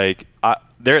like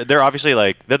they're obviously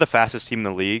like they're the fastest team in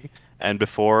the league, and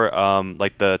before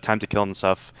like the time to kill and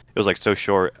stuff, it was like so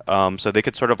short. So they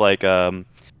could sort of like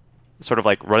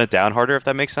run it down harder, if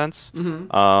that makes sense.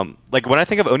 Like, when I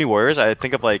think of Oni Warriors, I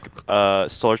think of like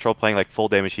Solar Troll playing like full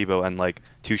damage Hebo and like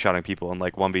two-shotting people and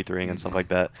like 1v3ing and stuff like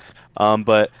that.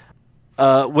 But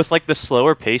with like the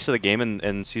slower pace of the game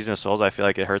in Season of Souls, I feel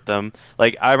like it hurt them.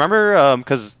 Like, I remember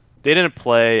because they didn't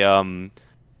play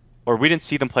or we didn't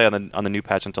see them play on the new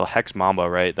patch until Hex Mamba,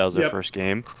 right? That was their first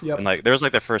game. And like there was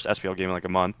like their first SPL game in like a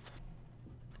month.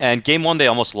 And game 1 they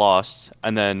almost lost,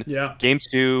 and then game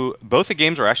 2, both the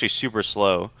games were actually super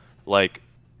slow. Like,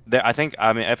 I mean,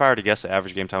 if I were to guess, the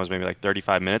average game time was maybe like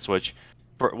 35 minutes, which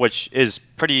is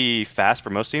pretty fast for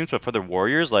most teams. But for the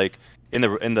Warriors, like in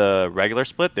the regular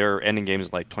split, their ending games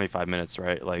in like 25 minutes,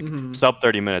 right? Like sub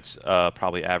 30 minutes,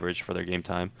 probably average for their game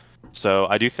time. So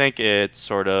I do think it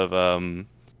sort of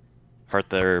hurt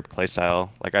their playstyle.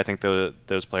 Like, I think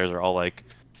those players are all like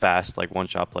fast, like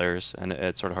one-shot players, and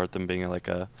it sort of hurt them being like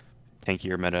a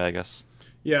tankier meta, I guess.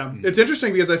 Yeah, it's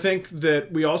interesting because I think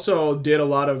that we also did a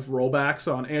lot of rollbacks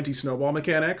on anti-snowball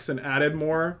mechanics and added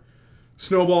more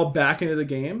snowball back into the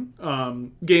game.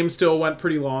 Game still went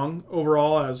pretty long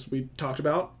overall, as we talked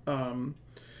about.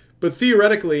 But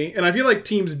theoretically, and I feel like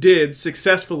teams did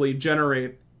successfully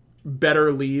generate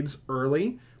better leads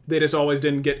early. They just always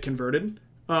didn't get converted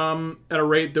at a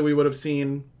rate that we would have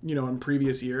seen, in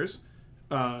previous years.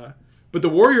 But the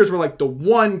Warriors were like the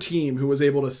one team who was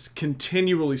able to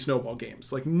continually snowball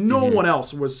games. Like, no one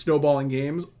else was snowballing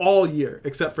games all year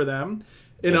except for them.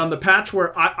 And on the patch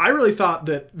where I really thought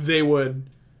that they would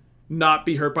not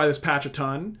be hurt by this patch a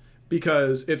ton,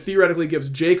 because it theoretically gives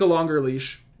Jake a longer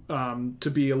leash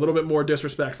to be a little bit more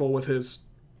disrespectful with his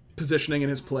positioning and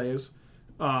his plays,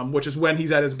 which is when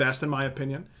he's at his best, in my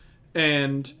opinion.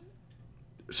 And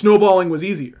snowballing was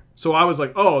easier. So I was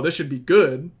like, oh, this should be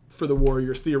good for the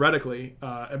Warriors theoretically,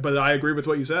 but I agree with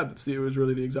what you said. It was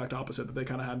really the exact opposite, that they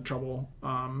kind of had trouble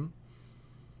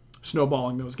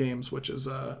snowballing those games, which is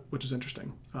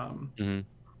interesting.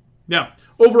 Yeah,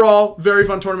 overall, very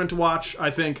fun tournament to watch.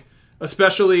 I think,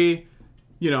 especially,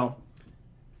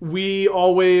 we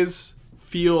always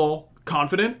feel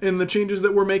confident in the changes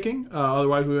that we're making.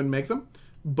 Otherwise, we wouldn't make them.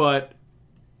 But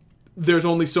there's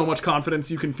only so much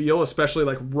confidence you can feel, especially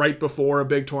like right before a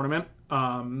big tournament.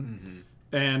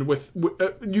 And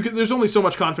there's only so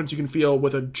much confidence you can feel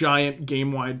with a giant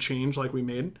game-wide change like we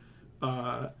made.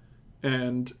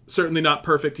 And certainly not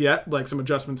perfect yet, like some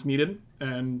adjustments needed.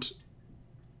 And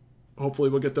hopefully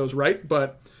we'll get those right.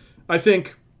 But I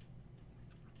think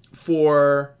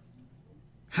for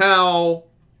how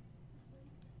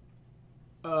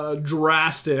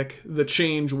drastic the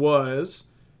change was,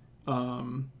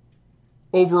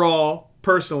 overall,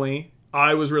 personally,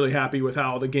 I was really happy with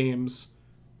how the games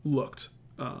looked.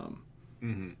 A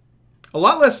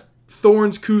lot less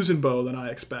Thorns Kuzenbo than I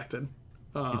expected.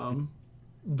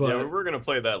 But Yeah, we were gonna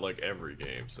play that like every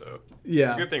game, so yeah,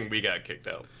 it's a good thing we got kicked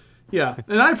out. yeah,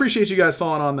 and I appreciate you guys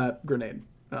falling on that grenade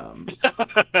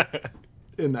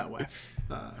in that way,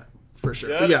 for sure.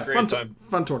 Yeah, I But had a yeah, great time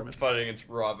fun tournament. Fighting against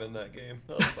Robin that game.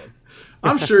 That was fun.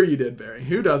 I'm sure you did, Barry.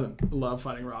 Who doesn't love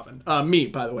fighting Robin? Me,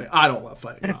 by the way. I don't love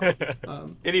fighting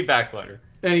Robin. Any backliner.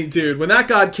 Dude, when that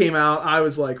god came out, I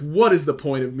was like, what is the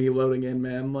point of me loading in,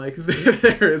 man? Like,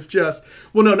 there is just...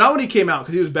 Well, no, not when he came out,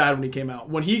 because he was bad when he came out.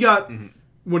 When he got... Mm-hmm.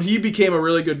 When he became a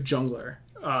really good jungler,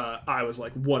 I was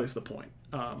like, what is the point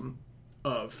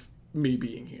of me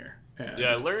being here? And,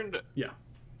 yeah, I learned yeah.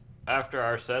 after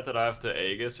our set that I have to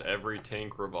Aegis every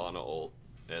tank Ravana ult.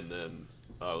 And then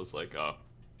I was like, oh.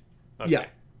 Okay. Yeah.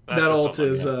 That ult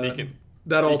is...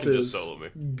 that ult is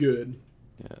good.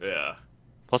 Yeah.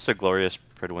 Plus a glorious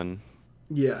Pridwin.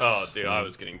 Yes. Oh, dude, I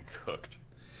was getting cooked.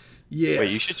 Yes.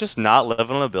 Wait, you should just not live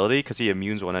on ability because he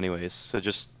immunes one anyways. So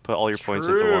just put all your points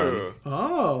into one.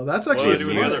 Oh, that's What actually do I do with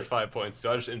the smart. other 5 points? Do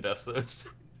I just invest those?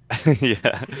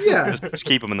 Yeah. Yeah. Just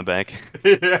keep them in the bank.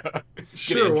 Yeah.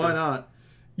 Sure, why not?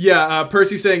 Yeah,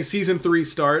 Percy saying season 3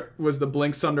 start was the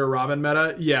Blink Sunder Robin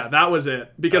meta. Yeah, that was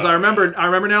it. Because I remember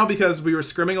now because we were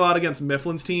scrimming a lot against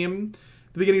Mifflin's team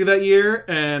at the beginning of that year,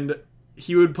 and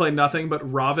he would play nothing but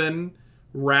Robin,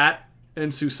 Rat,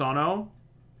 and Susano.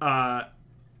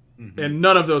 And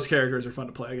none of those characters are fun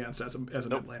to play against as a mid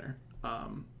laner.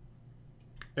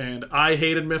 And I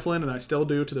hated Mifflin, and I still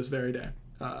do to this very day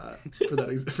for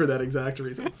that exact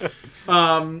reason.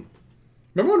 Remember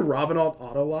when Robin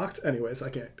auto locked? Anyways, I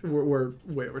can't. We're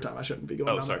way over time. I shouldn't be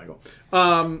going down that angle.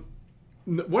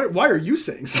 Why are you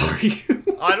saying sorry?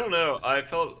 I don't know. I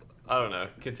don't know.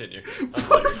 Continue.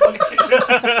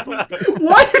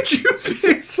 Why did you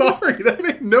say sorry? That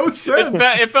made no sense.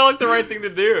 It felt like the right thing to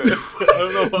do. I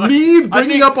don't know why. Me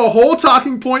bringing up a whole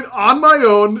talking point on my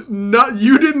own.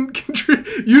 You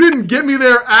didn't get me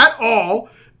there at all.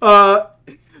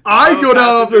 I go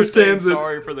down off this tangent.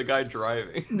 Sorry for the guy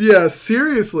driving. Yeah,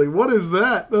 seriously. What is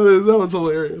that? That was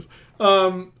hilarious.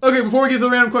 Okay, before we get to the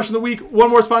random question of the week,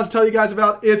 one more sponsor to tell you guys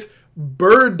about. It's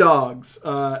Bird Dogs.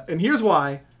 And here's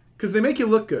why. Because they make you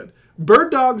look good.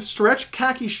 Bird Dogs stretch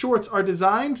khaki shorts are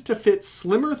designed to fit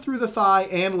slimmer through the thigh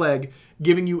and leg,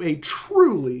 giving you a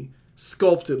truly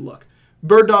sculpted look.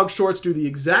 Bird Dog shorts do the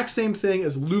exact same thing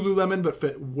as Lululemon, but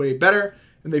fit way better.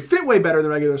 And they fit way better than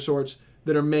regular shorts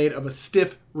that are made of a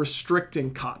stiff,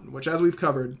 restricting cotton, which, as we've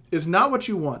covered, is not what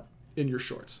you want in your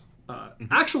shorts.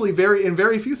 Actually, in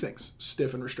very few things,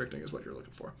 stiff and restricting is what you're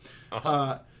looking for.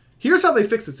 Here's how they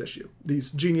fix this issue.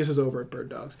 These geniuses over at Bird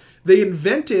Dogs. They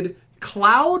invented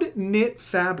cloud knit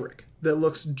fabric that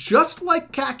looks just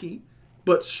like khaki,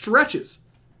 but stretches.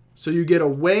 So you get a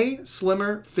way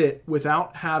slimmer fit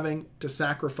without having to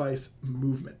sacrifice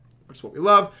movement, which is what we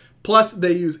love. Plus,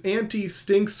 they use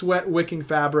anti-stink sweat wicking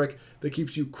fabric that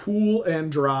keeps you cool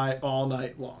and dry all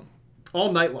night long.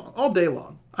 All day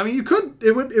long. I mean,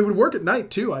 it would work at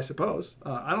night too, I suppose.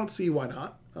 I don't see why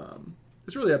not.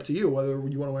 It's really up to you whether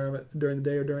you want to wear them during the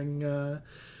day or during the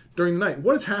night.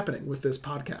 What is happening with this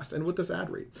podcast and with this ad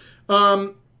read?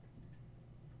 What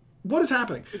is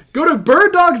happening? Go to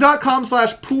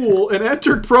birddogs.com/pool and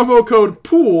enter promo code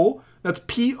POOL. That's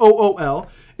POOL.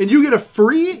 And you get a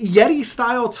free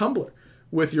Yeti-style tumbler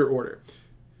with your order.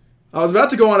 I was about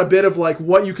to go on a bit of like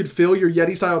what you could fill your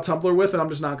Yeti-style tumbler with, and I'm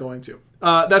just not going to.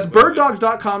 That's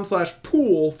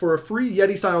birddogs.com/pool for a free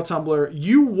Yeti-style tumbler.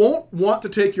 You won't want to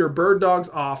take your Bird Dogs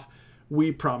off,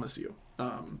 we promise you.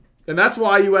 And that's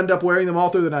why you end up wearing them all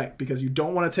through the night, because you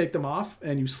don't want to take them off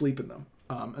and you sleep in them.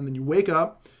 And then you wake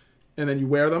up and then you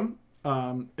wear them.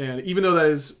 And even though that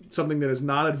is something that is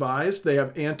not advised, they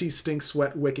have anti-stink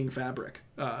sweat wicking fabric.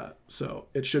 So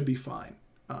it should be fine.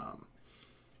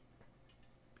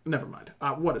 Never mind.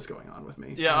 What is going on with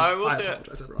me? Yeah, I will say,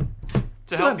 apologize, everyone.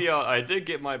 To help you out, I did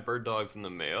get my Bird Dogs in the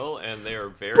mail, and they are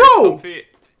very Bro! comfy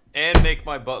and make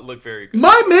my butt look very good.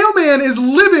 My mailman is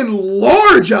living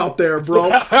large out there, bro.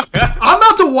 I'm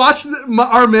about to watch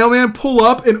our mailman pull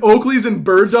up in Oakley's and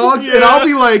Bird Dogs, and I'll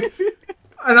be like,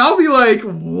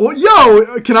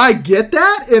 yo, can I get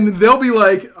that? And they'll be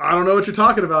like, I don't know what you're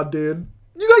talking about, dude.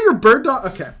 You got your Bird Dog?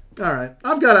 Okay. All right.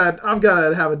 I've got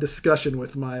to have a discussion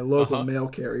with my local mail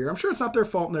carrier. I'm sure it's not their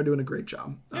fault and they're doing a great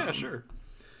job. Yeah, sure.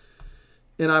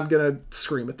 And I'm going to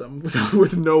scream at them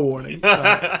with no warning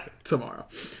tomorrow.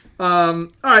 All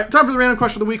right. Time for the random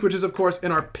question of the week, which is, of course,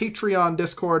 in our Patreon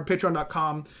Discord,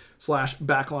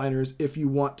 patreon.com/backliners, if you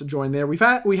want to join there. We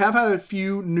have had a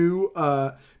few new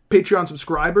Patreon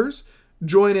subscribers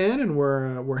join in, and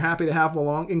we're happy to have them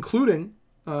along, including,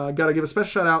 got to give a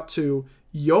special shout out to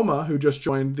Yoma, who just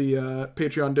joined the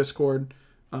Patreon Discord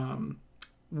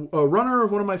a runner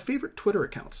of one of my favorite Twitter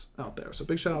accounts out there. So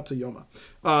big shout out to Yoma.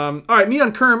 All right,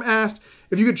 Neon Kerm asked,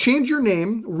 if you could change your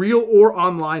name, real or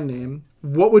online name,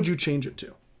 what would you change it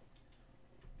to?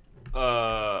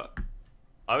 I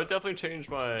would definitely change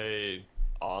my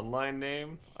online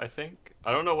name, I think.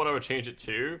 I don't know what I would change it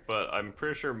to, but I'm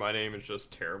pretty sure my name is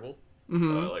just terrible.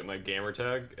 Like my gamer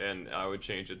tag, and I would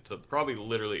change it to probably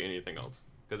literally anything else.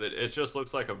 Because it just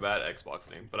looks like a bad Xbox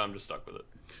name, but I'm just stuck with it.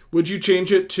 Would you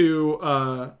change it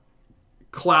to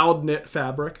Cloud Knit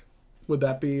Fabric? Would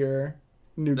that be your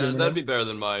new gamer That'd name? be better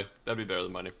than my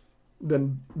name.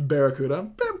 Than Barracuda?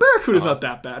 Barracuda's not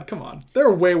that bad. Come on. There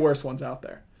are way worse ones out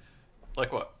there.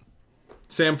 Like what?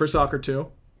 Sam for Soccer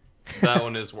 2. That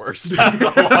one is worse. That's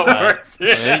a lot worse.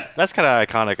 Yeah. That's kind of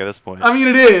iconic at this point. I mean,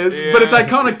 it is, but it's Yeah.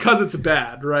 iconic because it's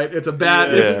bad, right? It's a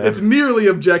bad, Yeah. it's nearly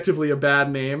objectively a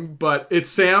bad name, but it's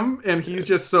Sam, and he's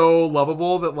just so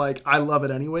lovable that, like, I love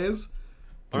it anyways.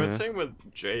 I mean, same with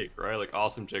Jake, right? Like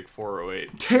Awesome Jake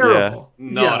 408. Terrible.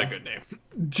 Not Yeah. a good name.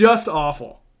 Just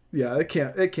awful. Yeah, it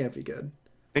can't be good.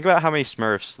 Think about how many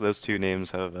Smurfs those two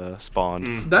names have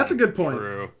spawned. That's a good point.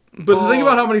 True. But think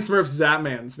about how many Smurfs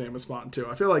Zapman's name was spawned too.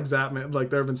 I feel like Zapman, like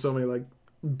there have been so many like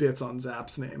bits on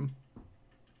Zap's name.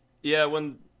 Yeah,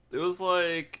 when it was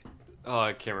like, oh,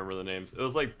 I can't remember the names. It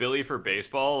was like Billy for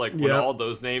baseball. Like when Yeah. all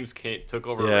those names took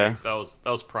over Yeah. ranked. That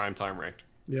was prime time ranked.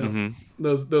 Yeah,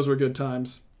 those were good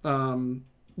times.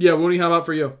 Yeah, Woody, how about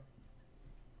for you?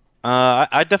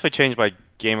 I'd definitely change my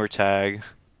gamer tag.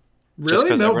 Really?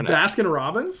 'cause No everyone- Baskin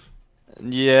Robbins?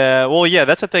 Yeah, well, yeah,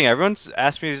 that's the thing. Everyone's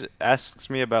asks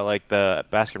me about like the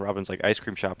Baskin Robbins like ice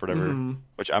cream shop or whatever,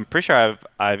 which I'm pretty sure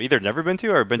I've either never been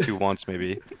to or been to once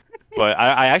maybe, but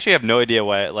I actually have no idea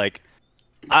why. Like,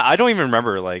 I don't even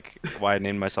remember like why I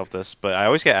named myself this, but I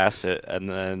always get asked it, and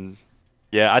then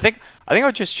yeah, I think I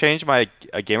would just change my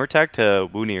gamer tag to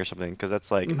Woonie or something because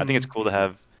that's like I think it's cool to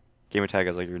have gamer tag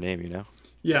as like your name, you know? I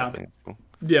Yeah, think it's cool.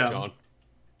 yeah. John.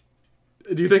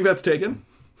 Do you think that's taken?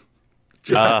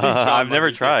 I've might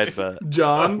never be tried, but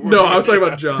John? No, I was talking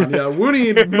about John. Yeah,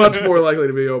 Woody much more likely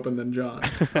to be open than John.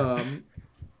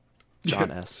 John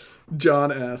S.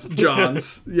 John S.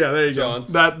 Johns. Yeah, there you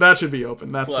Johns. go. That should be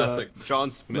open. That's Classic.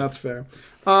 John Smith. that's fair.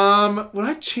 Would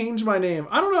I change my name?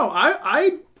 I don't know.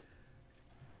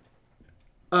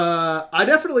 I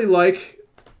definitely like.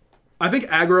 I think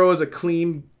aggro is a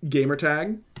clean gamer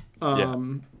tag.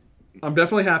 I'm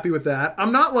definitely happy with that.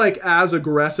 I'm not like as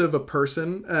aggressive a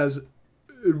person as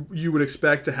you would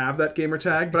expect to have that gamer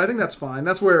tag, but I think that's fine.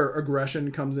 That's where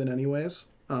aggression comes in anyways.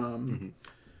 And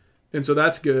so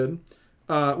that's good.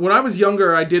 When I was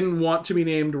younger, I didn't want to be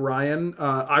named Ryan.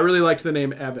 I really liked the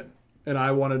name Evan, and I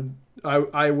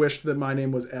wished that my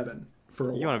name was Evan for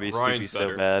a while. You want to be Ryan's Snoopy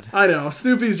better. so bad. I know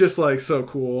Snoopy's just like so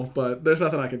cool, but there's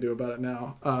nothing I can do about it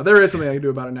now. There is something I can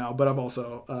do about it now, but I've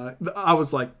also I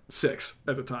was like 6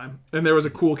 at the time, and there was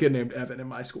a cool kid named Evan in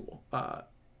my school,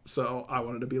 so I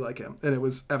wanted to be like him, and it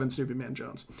was Evan Snoopy Man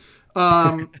Jones.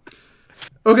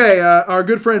 Okay, our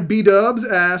good friend B Dubs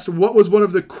asked, "What was one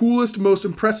of the coolest, most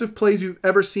impressive plays you've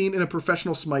ever seen in a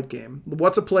professional Smite game?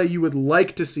 What's a play you would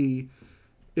like to see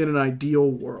in an ideal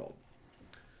world?"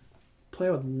 Play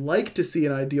I would like to see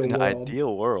in an ideal An world.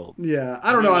 ideal world, Yeah,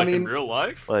 I don't know. Like I mean, in real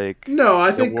life. like no,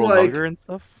 I the think world like hunger and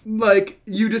stuff.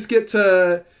 you just get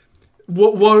to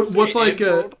what's like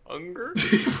a World hunger?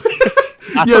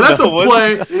 yeah, that's a know. What-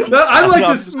 play. I like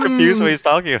I'm to just confused what he's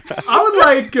talking about. I would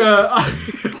like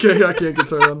okay, I can't get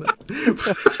started on that.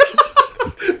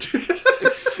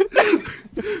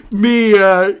 Me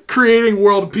creating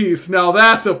world peace. Now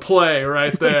that's a play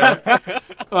right there.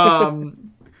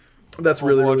 That's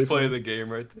really really play fun. the game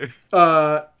right there.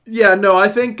 Yeah, no, I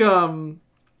think I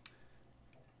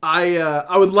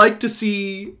would like to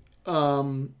see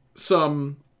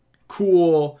some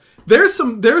cool. There's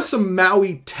some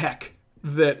Maui tech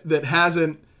that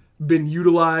hasn't been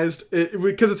utilized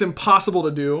because it's impossible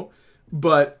to do,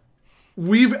 but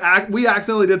we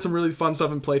accidentally did some really fun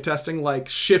stuff in playtesting, like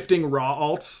shifting raw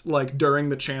alts like during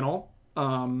the channel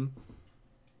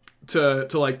to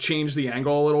like change the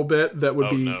angle a little bit. That would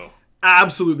be No.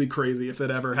 absolutely crazy if that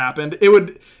ever happened.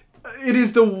 It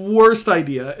is the worst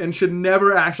idea and should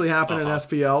never actually happen in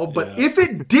SPL, but if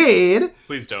it did,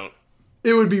 Please don't.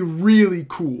 it would be really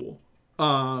cool.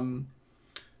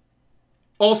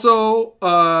 Also,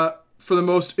 for the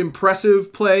most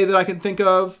impressive play that I can think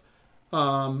of,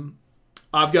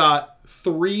 I've got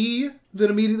 3 that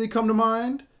immediately come to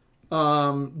mind.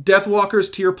 Deathwalker's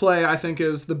tier play, I think,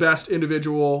 is the best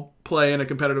individual play in a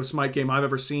competitive Smite game I've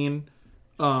ever seen.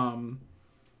 Was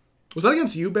that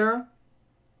against you, Barra?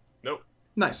 Nope.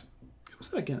 Nice. Who was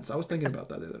that against? I was thinking about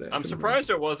that the other day. I'm surprised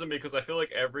it wasn't because I feel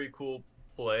like every cool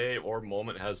play or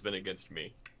moment has been against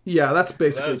me. Yeah, that's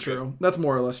basically That's true. That's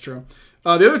more or less true.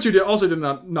 The other two also did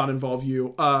not involve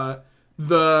you.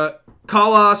 The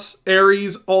Kalas,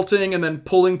 Ares ulting and then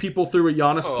pulling people through a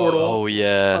Giannis portal Oh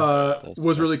yeah.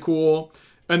 was really cool.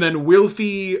 And then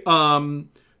Wilfie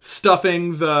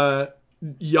stuffing the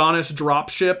Giannis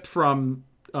dropship from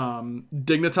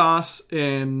Dignitas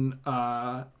in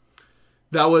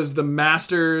that was the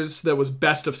Masters that was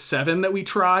best of 7 that we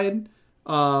tried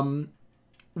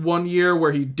one year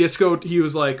where he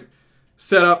was like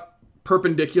set up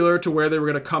perpendicular to where they were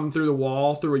going to come through the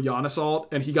wall through a Giannis ult,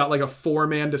 and he got like a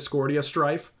 4-man Discordia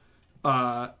strife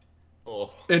and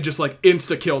just like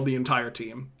insta killed the entire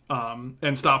team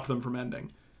and stopped them from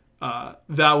ending.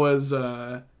 That was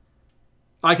I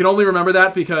can only remember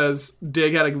that because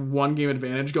Dig had a 1-game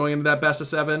advantage going into that best of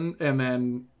 7, and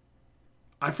then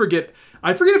I forget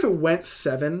if it went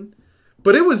 7,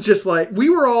 but it was just like we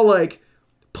were all like,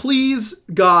 please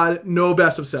God, no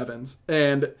best of 7s.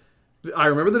 And I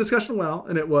remember the discussion well,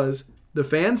 and it was the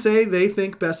fans say they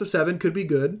think best of 7 could be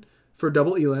good for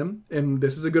double elim, and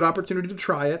this is a good opportunity to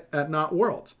try it at Not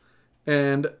Worlds.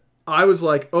 And I was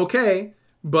like, okay,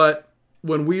 but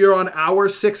when we are on hour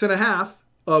 6.5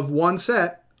 of one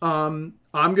set, I'm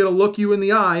going to look you in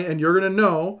the eye and you're going to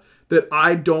know that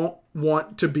I don't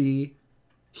want to be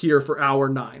here for hour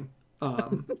 9.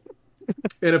 And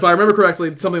if I remember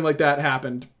correctly, something like that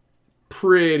happened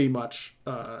pretty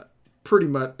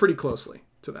closely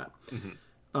to that.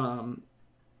 Mm-hmm.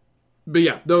 But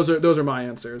yeah, those are my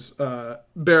answers.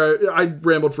 Bear, I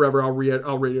rambled forever. I'll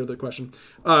read the question.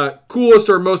 Coolest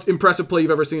or most impressive play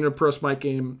you've ever seen in a pro Smite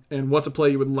game, and what's a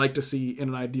play you would like to see in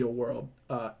an ideal world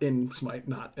in Smite,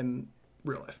 not in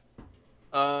real life?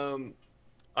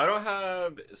 I don't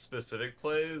have specific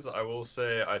plays. I will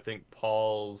say I think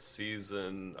Paul's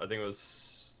season, I think it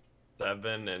was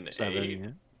 7 and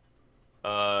 8.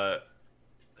 Yeah.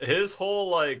 His whole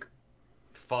like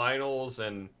finals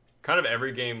and kind of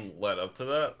every game led up to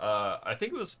that. I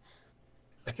think it was,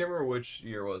 I can't remember which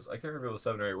year it was. I can't remember if it was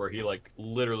 7 or 8 where he like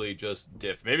literally just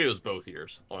diffed. Maybe it was both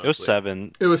years. Honestly. It was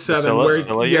 7. It was 7.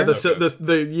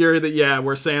 The year that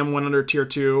where Sam went under tier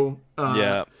 2.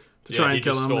 To try and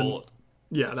kill him.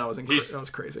 That was that was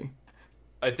crazy.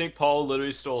 I think Paul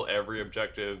literally stole every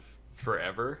objective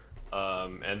forever,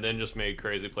 and then just made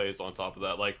crazy plays on top of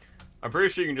that. Like, I'm pretty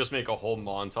sure you can just make a whole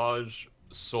montage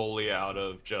solely out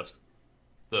of just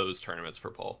those tournaments for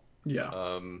Paul. Yeah.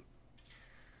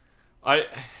 I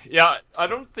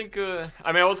don't think. I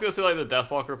was gonna say like the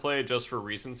Deathwalker play just for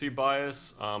recency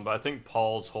bias, but I think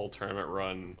Paul's whole tournament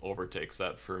run overtakes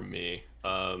that for me.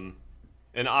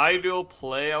 An ideal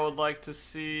play I would like to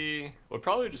see would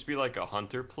probably just be like a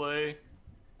hunter play.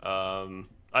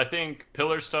 I think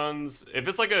pillar stuns, if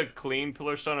it's like a clean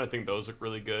pillar stun, I think those look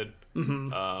really good.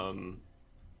 Mm-hmm.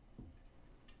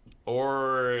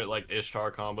 Or like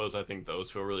Ishtar combos, I think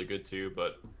those feel really good too.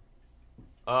 But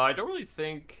I don't really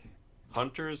think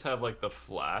hunters have like the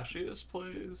flashiest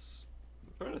plays.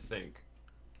 I'm trying to think.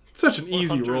 It's such an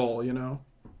easy role, you know.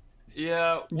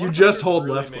 Yeah, you just hold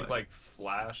really left make play. Like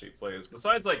flashy plays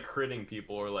besides like critting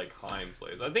people or like Heim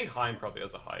plays. I think Heim probably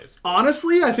has the highest.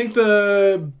 Honestly, I think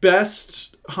the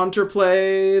best hunter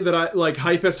play that I like,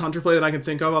 hypest hunter play that I can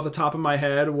think of off the top of my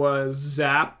head was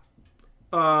Zap,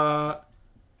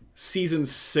 season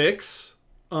 6.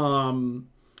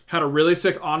 Had a really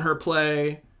sick on her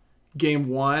play, game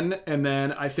 1, and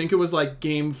then I think it was like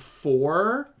game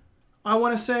 4. I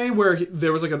want to say, where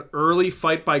there was like an early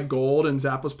fight by gold and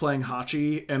Zap was playing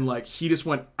Hachi and like he just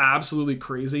went absolutely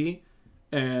crazy.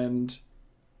 And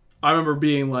I remember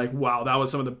being like, wow, that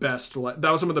was some of the best, that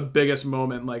was some of the biggest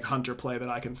moment like hunter play that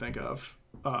I can think of.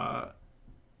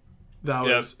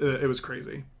 It was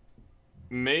crazy.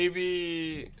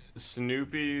 Maybe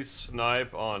Snoopy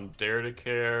snipe on Dare to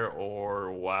Care or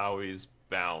Wowie's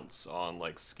bounce on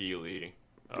like Skeely.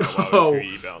 Wowie's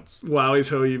Hui bounce. Wowie's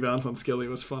Hui bounce on Skilly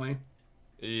was funny.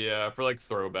 Yeah, for like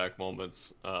throwback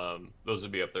moments, those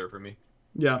would be up there for me.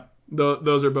 Yeah,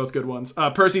 those are both good ones.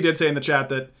 Percy did say in the chat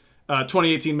that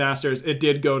 2018 Masters, it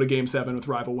did go to Game 7 with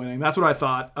Rival winning. That's what I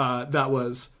thought. That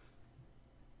was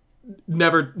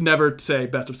never say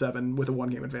best of 7 with a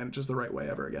 1-game advantage is the right way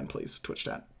ever again, please. Twitch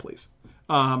chat, please.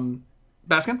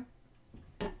 Baskin?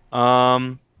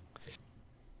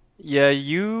 Yeah,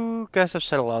 you guys have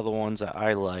said a lot of the ones that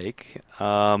I like.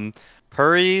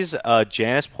 Purry's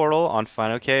Janus portal on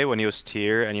Final K when he was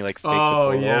tier and he like faked the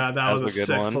portal. Oh yeah, that was a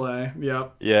sick one. play.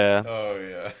 Yep. Yeah. Oh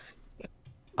yeah.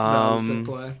 That was a sick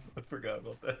play. I forgot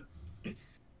about that.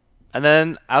 And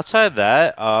then outside of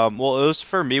that, well, it was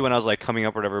for me when I was like coming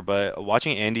up or whatever. But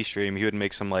watching Andy stream, he would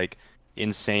make some like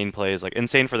insane plays, like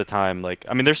insane for the time. Like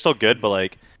I mean, they're still good, but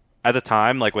like at the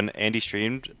time, like when Andy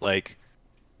streamed, like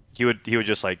he would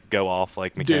just like go off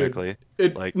like mechanically.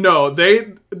 Dude,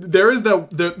 there is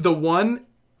the one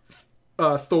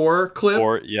Thor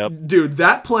clip. Yep. Dude,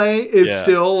 that play is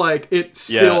still like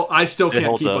I still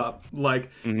can't keep up. Like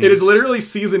it is literally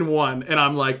season 1 and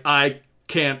I'm like I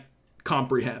can't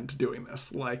comprehend doing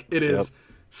this. Like it is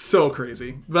so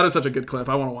crazy. That is such a good clip.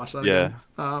 I want to watch that again.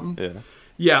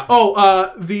 Yeah.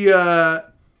 Oh,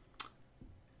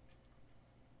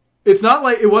 it's not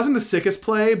like it wasn't the sickest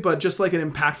play, but just like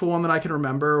an impactful one that I can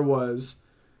remember was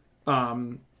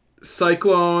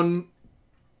Cyclone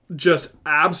just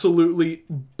absolutely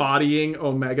bodying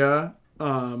Omega.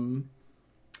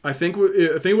 I think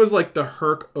it was like the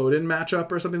Herc Odin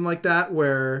matchup or something like that,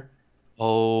 where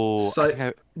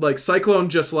like Cyclone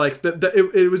just like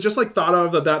it was just like thought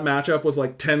of that matchup was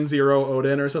like 10-0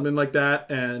 Odin or something like that,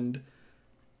 and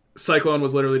Cyclone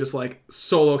was literally just like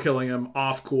solo killing him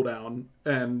off cooldown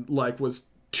and like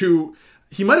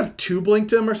he might have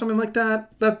 2-blinked him or something like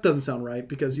that. That doesn't sound right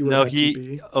because you would have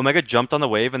TP. Omega jumped on the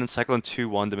wave and then Cyclone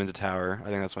 2-1'd him into tower. I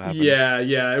think that's what happened.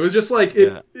 Yeah. It was just like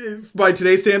it by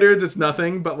today's standards it's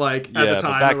nothing, but like at the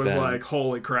time it was like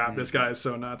holy crap, this guy is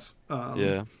so nuts.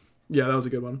 Yeah, that was a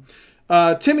good one.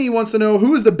 Timmy wants to know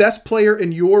who is the best player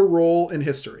in your role in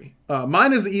history.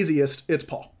 Mine is the easiest. It's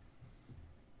Paul.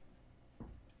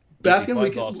 Baskin,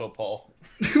 mine's also Paul.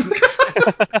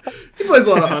 He plays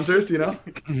a lot of hunters, you know.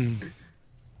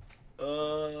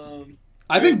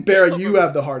 I think Bear, you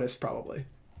have the hardest probably.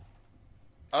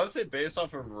 I would say based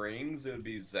off of rings, it would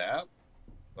be Zap.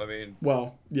 I mean,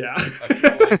 well, yeah.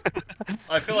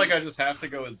 I feel like I just have to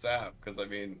go with Zap because I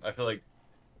mean, I feel like,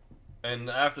 and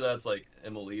after that's like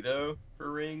Emilito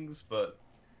for rings, but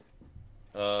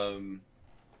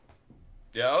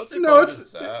yeah, I would say no.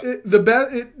 It's Zap. The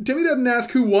best. Timmy doesn't ask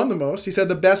who won the most. He said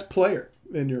the best player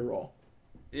in your role.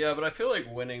 Yeah, but I feel like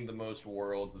winning the most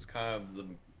worlds is kind of the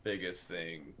biggest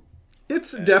thing.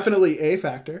 It's definitely a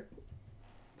factor.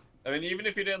 I mean, even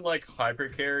if you didn't like hyper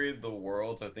carry the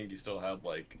worlds, I think you still had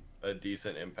like a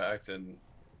decent impact in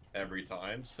every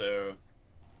time. So,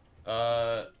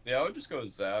 yeah, I would just go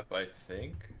with Zap, I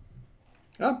think.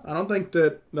 Yeah, I don't think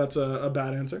that's a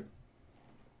bad answer.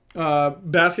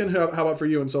 Baskin, how about for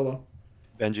you in solo?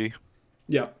 Benji.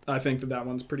 Yeah, I think that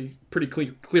one's pretty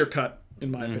clear cut in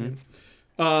my opinion.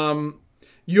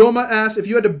 Yoma asks, if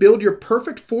you had to build your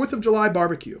perfect 4th of July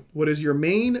barbecue, what is your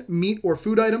main meat or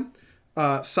food item,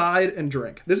 side, and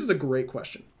drink? This is a great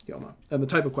question, Yoma, and the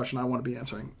type of question I want to be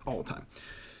answering all the time.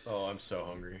 Oh, I'm so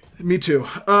hungry. Me too.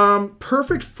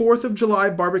 Perfect 4th of July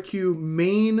barbecue,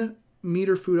 main meat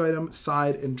or food item,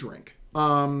 side, and drink.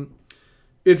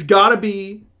 It's got to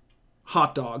be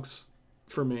hot dogs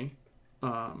for me.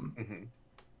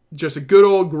 Just a good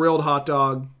old grilled hot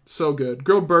dog. So good.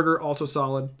 Grilled burger, also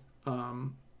solid.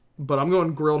 But I'm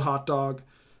going grilled hot dog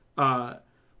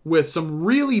with some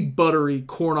really buttery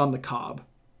corn on the cob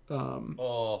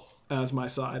as my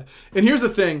side. And here's the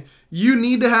thing. You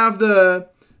need to have the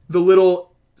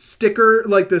little sticker,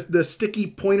 like the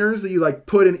sticky pointers that you like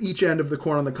put in each end of the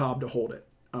corn on the cob to hold it.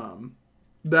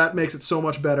 That makes it so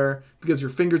much better because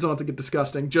your fingers don't have to get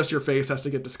disgusting. Just your face has to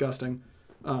get disgusting.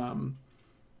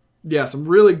 Yeah, some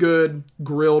really good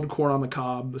grilled corn on the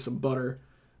cob with some butter.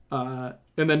 And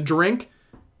then drink.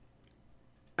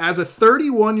 As a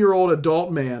 31-year-old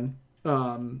adult man,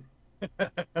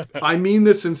 I mean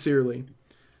this sincerely.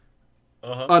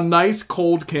 A nice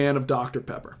cold can of Dr.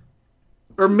 Pepper.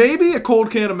 Or maybe a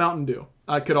cold can of Mountain Dew.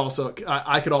 I could also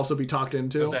be talked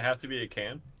into. Does it have to be a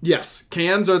can? Yes,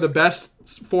 cans are the best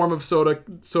form of soda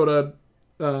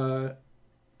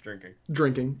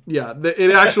drinking. Yeah,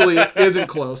 it actually isn't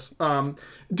close.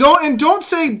 Don't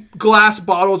say glass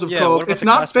bottles of Coke. It's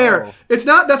not fair. Bottle?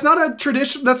 That's not a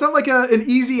tradition. That's not like an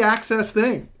easy access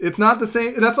thing. It's not the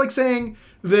same. That's like saying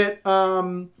that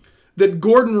that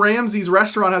Gordon Ramsay's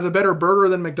restaurant has a better burger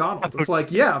than McDonald's. It's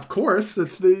like, yeah, of course.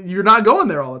 You're not going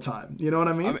there all the time. You know what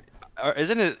I mean?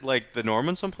 Isn't it like the norm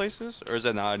in some places, or is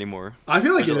that not anymore? I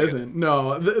feel like it isn't.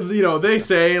 No, they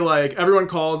say like everyone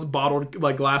calls bottled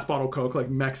like glass bottle Coke like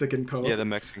Mexican Coke. Yeah, the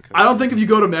Mexican Coke. I don't think if you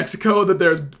go to Mexico that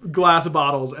there's glass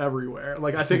bottles everywhere.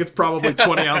 Like I think it's probably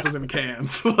 20 ounces in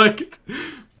cans. Like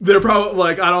they're probably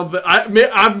like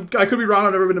I could be wrong.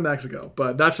 I've never been to Mexico,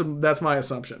 but that's my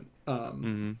assumption.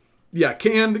 Yeah,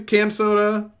 canned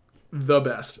soda, the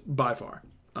best by far.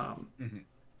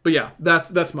 But yeah,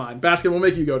 that's mine. Basket, we'll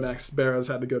make you go next. Barra's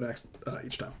had to go next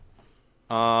each time.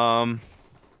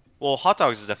 Well, hot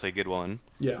dogs is definitely a good one.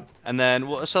 Yeah. And then,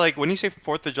 well, so like when you say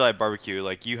 4th of July barbecue,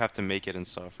 like you have to make it and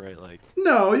stuff, right? Like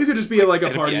No, you could just be at like a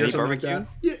Could it be party or any something barbecue? like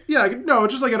that. Yeah, no,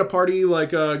 just like at a party,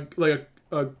 like a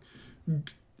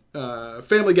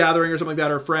family gathering or something like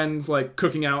that, or friends like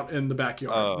cooking out in the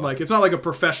backyard. Oh. Like it's not like a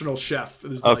professional chef.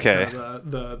 Is like Okay. kind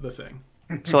of the thing.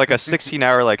 so like a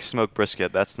 16-hour like smoked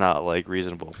brisket. That's not like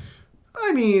reasonable.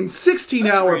 I mean,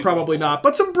 16-hour probably not,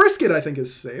 but some brisket I think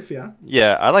is safe. Yeah.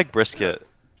 Yeah, I like brisket.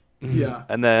 Yeah.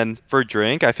 And then for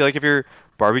drink, I feel like if you're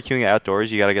barbecuing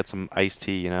outdoors, you gotta get some iced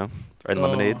tea, or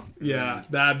lemonade. Oh, yeah,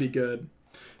 that'd be good,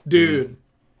 dude.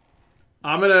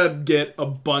 I'm gonna get a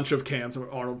bunch of cans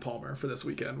of Arnold Palmer for this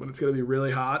weekend when it's gonna be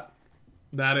really hot.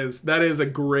 That is a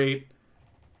great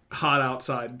hot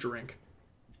outside drink.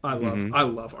 I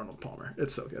love Arnold Palmer.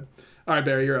 It's so good. All right,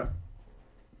 Barry, you're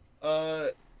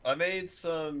up. I made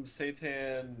some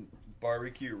seitan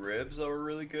barbecue ribs that were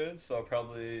really good, so I'll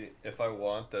probably, if I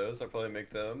want those, I'll probably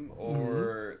make them,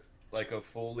 or like a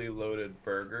fully loaded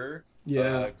burger.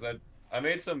 Yeah. 'Cause I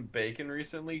made some bacon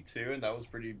recently too, and that was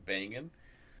pretty banging.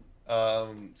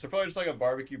 So probably just like a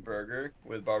barbecue burger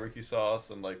with barbecue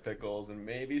sauce and like pickles and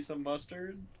maybe some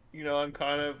mustard. I'm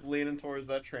kind of leaning towards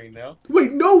that train now.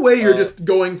 Wait, no way you're just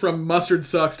going from mustard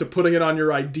sucks to putting it on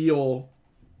your ideal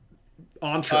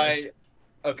entree.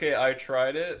 I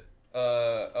tried it.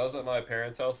 I was at my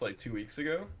parents' house like 2 weeks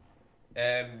ago,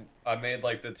 and I made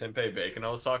like the tempeh bacon I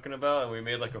was talking about, and we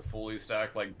made like a fully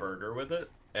stacked like burger with it,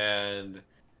 and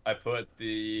I put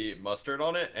the mustard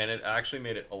on it, and it actually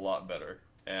made it a lot better.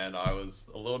 And I was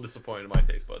a little disappointed in my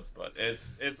taste buds, but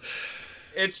it's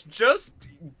just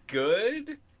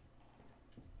good,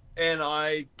 and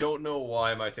I don't know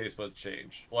why my taste buds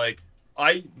changed. Like,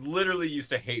 I literally used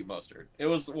to hate mustard. It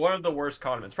was one of the worst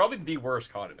condiments, probably the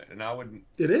worst condiment, and I would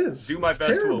It is. do my It's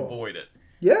best terrible. to avoid it.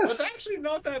 Yes. But it's actually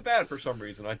not that bad for some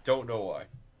reason. I don't know why.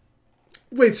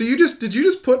 Wait, so did you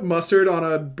just put mustard on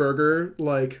a burger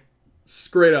like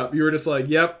straight up? You were just like,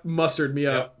 "Yep, mustard me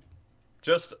up."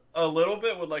 Just a little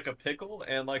bit with like a pickle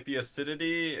and like the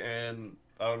acidity, and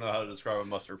I don't know how to describe a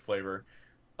mustard flavor.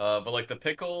 But like the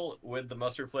pickle with the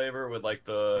mustard flavor with like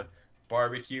the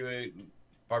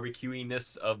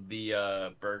barbecuiness of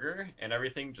the burger and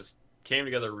everything just came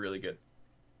together really good.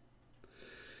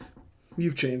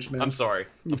 You've changed, man. I'm sorry.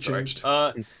 You've changed.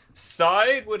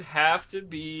 Side would have to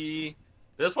be.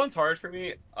 This one's hard for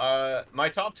me. My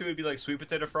top two would be like sweet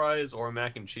potato fries or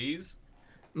mac and cheese.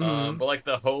 But like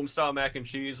the home style mac and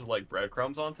cheese with like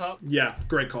breadcrumbs on top. Yeah,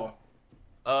 great call.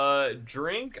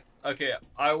 Drink. Okay,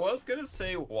 I was gonna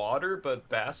say water, but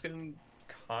Baskin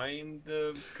kind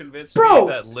of convinced me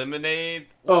that lemonade.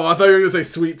 Oh, I thought you were gonna say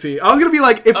sweet tea. I was gonna be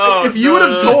like, if you no, would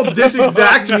have told this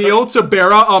exact meal to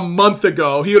Barra a month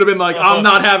ago, he would have been like, I'm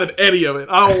not having any of it.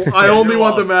 I only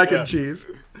want the mac and cheese.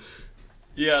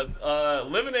 Yeah,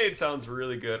 lemonade sounds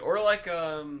really good. Or like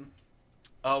it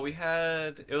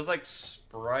was like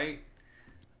Sprite.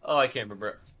 Oh, I can't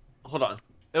remember. Hold on.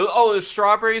 It was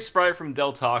strawberry Sprite from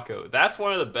Del Taco. That's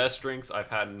one of the best drinks I've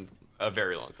had in a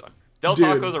very long time. Del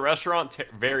Taco's a restaurant,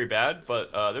 very bad,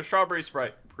 but their strawberry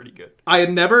Sprite, pretty good. I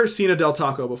had never seen a Del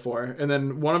Taco before, and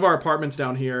then one of our apartments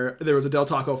down here, there was a Del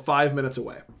Taco 5 minutes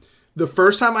away. The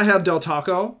first time I had Del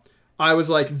Taco, I was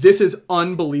like, this is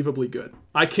unbelievably good.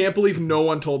 I can't believe no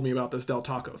one told me about this Del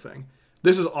Taco thing.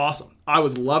 This is awesome. I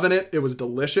was loving it. It was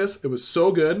delicious. It was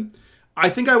so good. I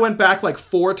think I went back like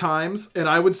 4 times, and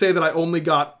I would say that I only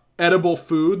got edible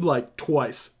food like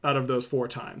twice out of those 4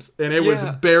 times. And it was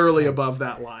barely above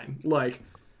that line. Like,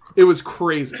 it was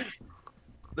crazy.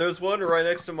 There's one right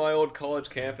next to my old college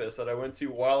campus that I went to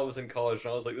while I was in college,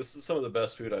 and I was like, this is some of the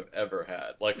best food I've ever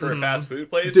had. Like, for a fast food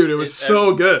place. Dude, it was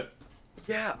so good.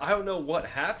 Yeah, I don't know what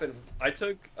happened. I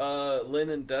took Lynn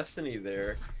and Destiny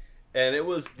there, and it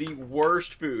was the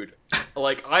worst food.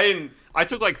 Like, I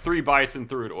took like 3 bites and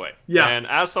threw it away. Yeah. And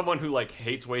as someone who like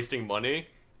hates wasting money,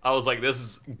 I was like, this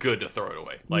is good to throw it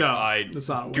away. Like, No, it's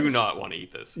not a waste. do not want to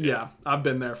eat this. Yeah, I've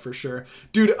been there for sure.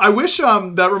 Dude, I wish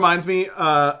that reminds me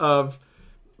of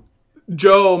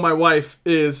Joe, my wife,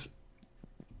 is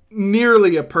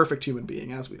nearly a perfect human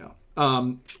being, as we know.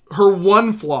 Her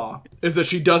one flaw is that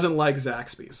she doesn't like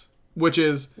Zaxby's, which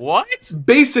is what?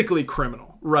 Basically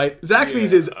criminal, right?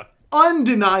 Zaxby's is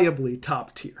undeniably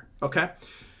top tier, okay?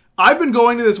 I've been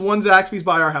going to this one Zaxby's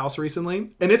by our house recently,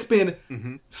 and it's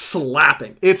been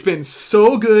slapping. It's been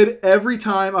so good every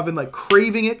time. I've been like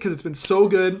craving it because it's been so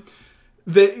good.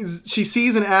 She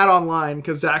sees an ad online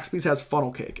because Zaxby's has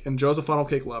funnel cake, and Joe's a funnel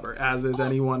cake lover, as is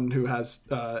anyone who has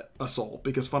a soul,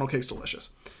 because funnel cake's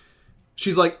delicious.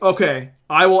 She's like, okay,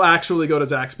 I will actually go to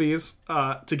Zaxby's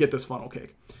to get this funnel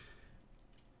cake.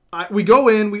 We go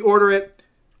in, we order it.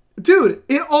 Dude,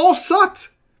 it all sucked.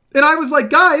 And I was like,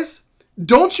 guys,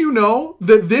 don't you know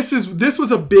that this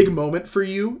was a big moment for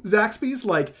you, Zaxby's?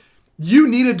 Like, you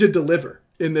needed to deliver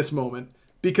in this moment.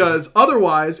 Because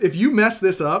otherwise, if you mess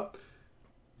this up,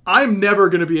 I'm never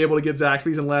going to be able to get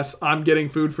Zaxby's unless I'm getting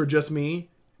food for just me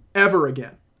ever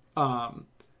again.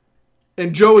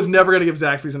 And Joe is never going to give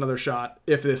Zaxby's another shot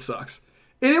if this sucks.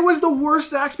 And it was the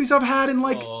worst Zaxby's I've had in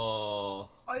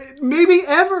maybe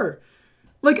ever.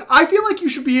 Like, I feel like you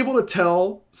should be able to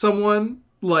tell someone,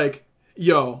 like,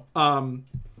 yo,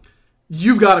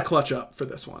 you've got to clutch up for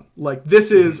this one. Like,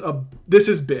 this is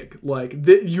big. Like,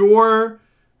 your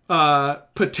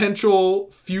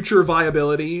potential future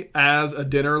viability as a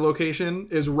dinner location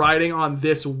is riding on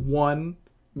this one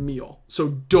meal. So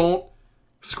don't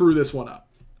screw this one up.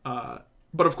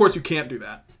 But of course you can't do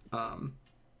that.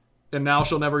 And now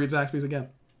she'll never eat Zaxby's again.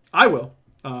 I will.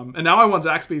 And now I want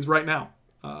Zaxby's right now.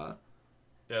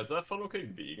 Yeah, is that funnel cake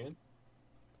vegan?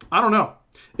 I don't know.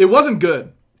 It wasn't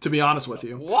good, to be honest with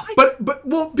you. What? But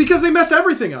well, because they messed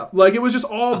everything up. Like, it was just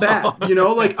all bad. You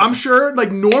know, like, I'm sure, like,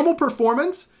 normal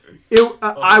performance,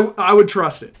 I would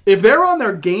trust it. If they're on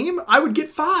their game, I would get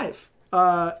 5.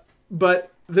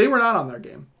 But they were not on their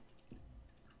game.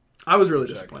 I was really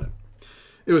disappointed.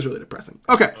 It was really depressing.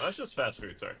 Okay. Well, that's just fast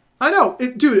food, sorry. I know.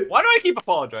 Dude. Why do I keep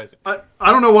apologizing?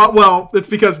 I don't know what. Well, it's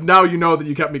because now you know that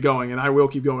you kept me going, and I will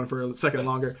keep going for a second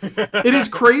longer. It is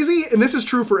crazy, and this is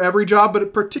true for every job,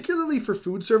 but particularly for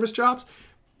food service jobs.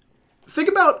 Think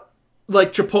about,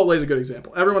 like, Chipotle is a good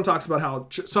example. Everyone talks about how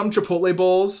some Chipotle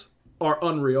bowls are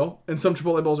unreal, and some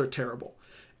Chipotle bowls are terrible.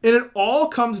 And it all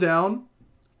comes down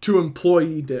to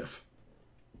employee diff.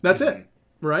 That's it,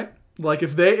 right? Like,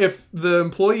 if the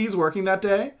employees working that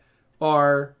day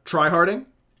are tryharding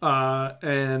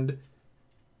and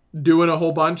doing a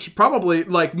whole bunch, probably,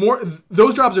 like, more,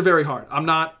 those jobs are very hard. I'm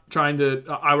not trying to,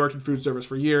 I worked in food service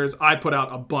for years. I put out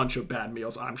a bunch of bad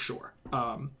meals, I'm sure.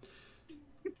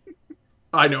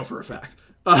 I know for a fact.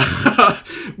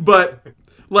 But,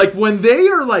 like, when they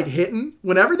are, like, hitting,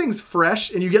 when everything's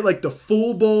fresh and you get, like, the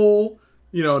full bowl,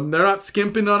 you know, they're not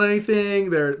skimping on anything,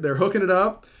 they're hooking it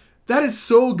up. That is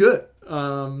so good.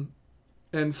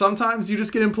 And sometimes you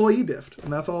just get employee diffed,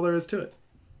 and that's all there is to it.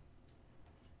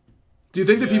 Do you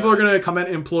think that people are going to comment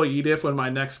employee diff when my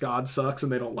next god sucks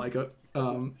and they don't like it? They're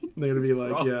going to be like,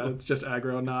 Probably. yeah, it's just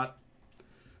aggro,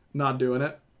 not doing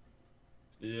it.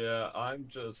 Yeah, I'm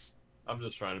just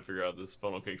trying to figure out this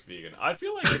funnel cake's vegan. I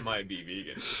feel like it might be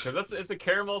vegan because it's a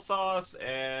caramel sauce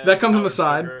and That comes on the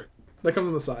side. sugar. That comes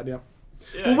on the side, yeah.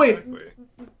 Yeah, Well, wait.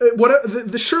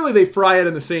 exactly. Surely they fry it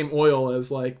in the same oil as,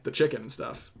 like, the chicken and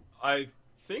stuff. I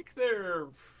think their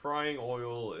frying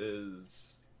oil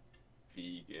is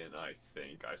vegan. I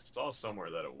think I saw somewhere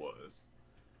that it was.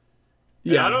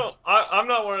 Yeah. And I'm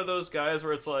not one of those guys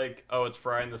where it's like, oh, it's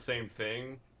frying the same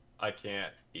thing. I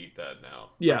can't eat that now.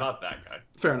 Yeah. I'm not that guy.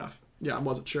 Fair enough. Yeah, I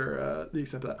wasn't sure the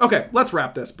extent of that. Okay, let's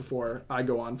wrap this before I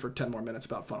go on for 10 more minutes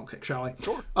about funnel cake, shall we?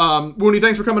 Sure. Wooney,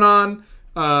 thanks for coming on.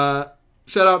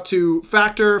 Shout out to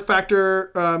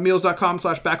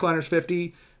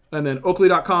factormeals.com/backliners50, and then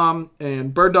oakley.com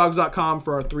and birddogs.com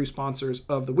for our 3 sponsors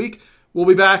of the week. We'll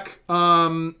be back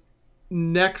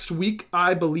next week,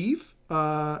 I believe,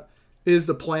 is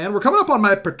the plan. We're coming up on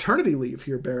my paternity leave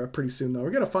here, Barra, pretty soon, though.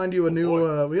 We're gonna find you a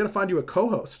new. We gotta find you a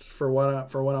co-host for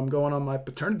when I'm going on my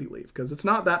paternity leave, because it's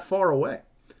not that far away.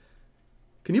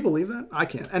 Can you believe that? I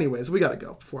can't. Anyways, we gotta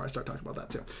go before I start talking about that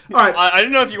too. All right. I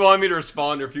didn't know if you wanted me to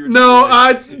respond or if you were No,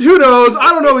 who knows? I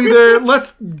don't know either.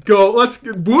 Let's go.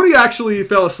 Woody actually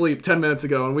fell asleep 10 minutes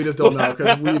ago, and we just don't know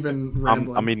because we've been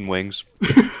rambling. I'm eating wings.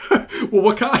 Well,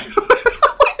 what kind?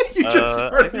 You just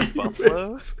started I think eating buffalo.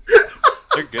 wings.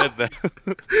 They're good though.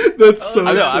 That's so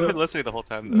I know. true. I've been listening the whole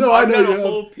time. Though. No, I know got you a have.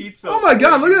 whole pizza. Oh my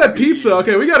god, look at that pizza.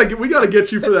 Okay, we gotta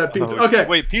get you for that pizza. Oh, Okay.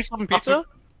 Wait, pizza on pizza?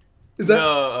 Is that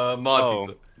No, mod Oh.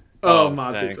 pizza.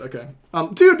 mod dang. pizza, okay.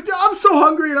 Dude, I'm so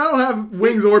hungry and I don't have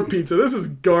wings or pizza. This is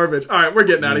garbage. Alright, we're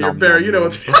getting out of here. Nom, Barry, nom, you know nom.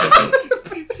 what's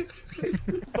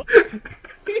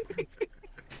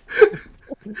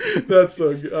That's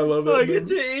so good. I love that. I get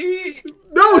to eat.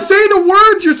 No, say the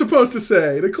words you're supposed to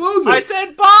say to close it. I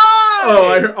said bye.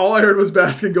 Oh, all I heard was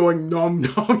Baskin going nom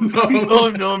nom nom. No,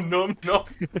 no, no, no.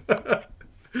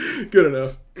 Good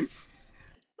enough.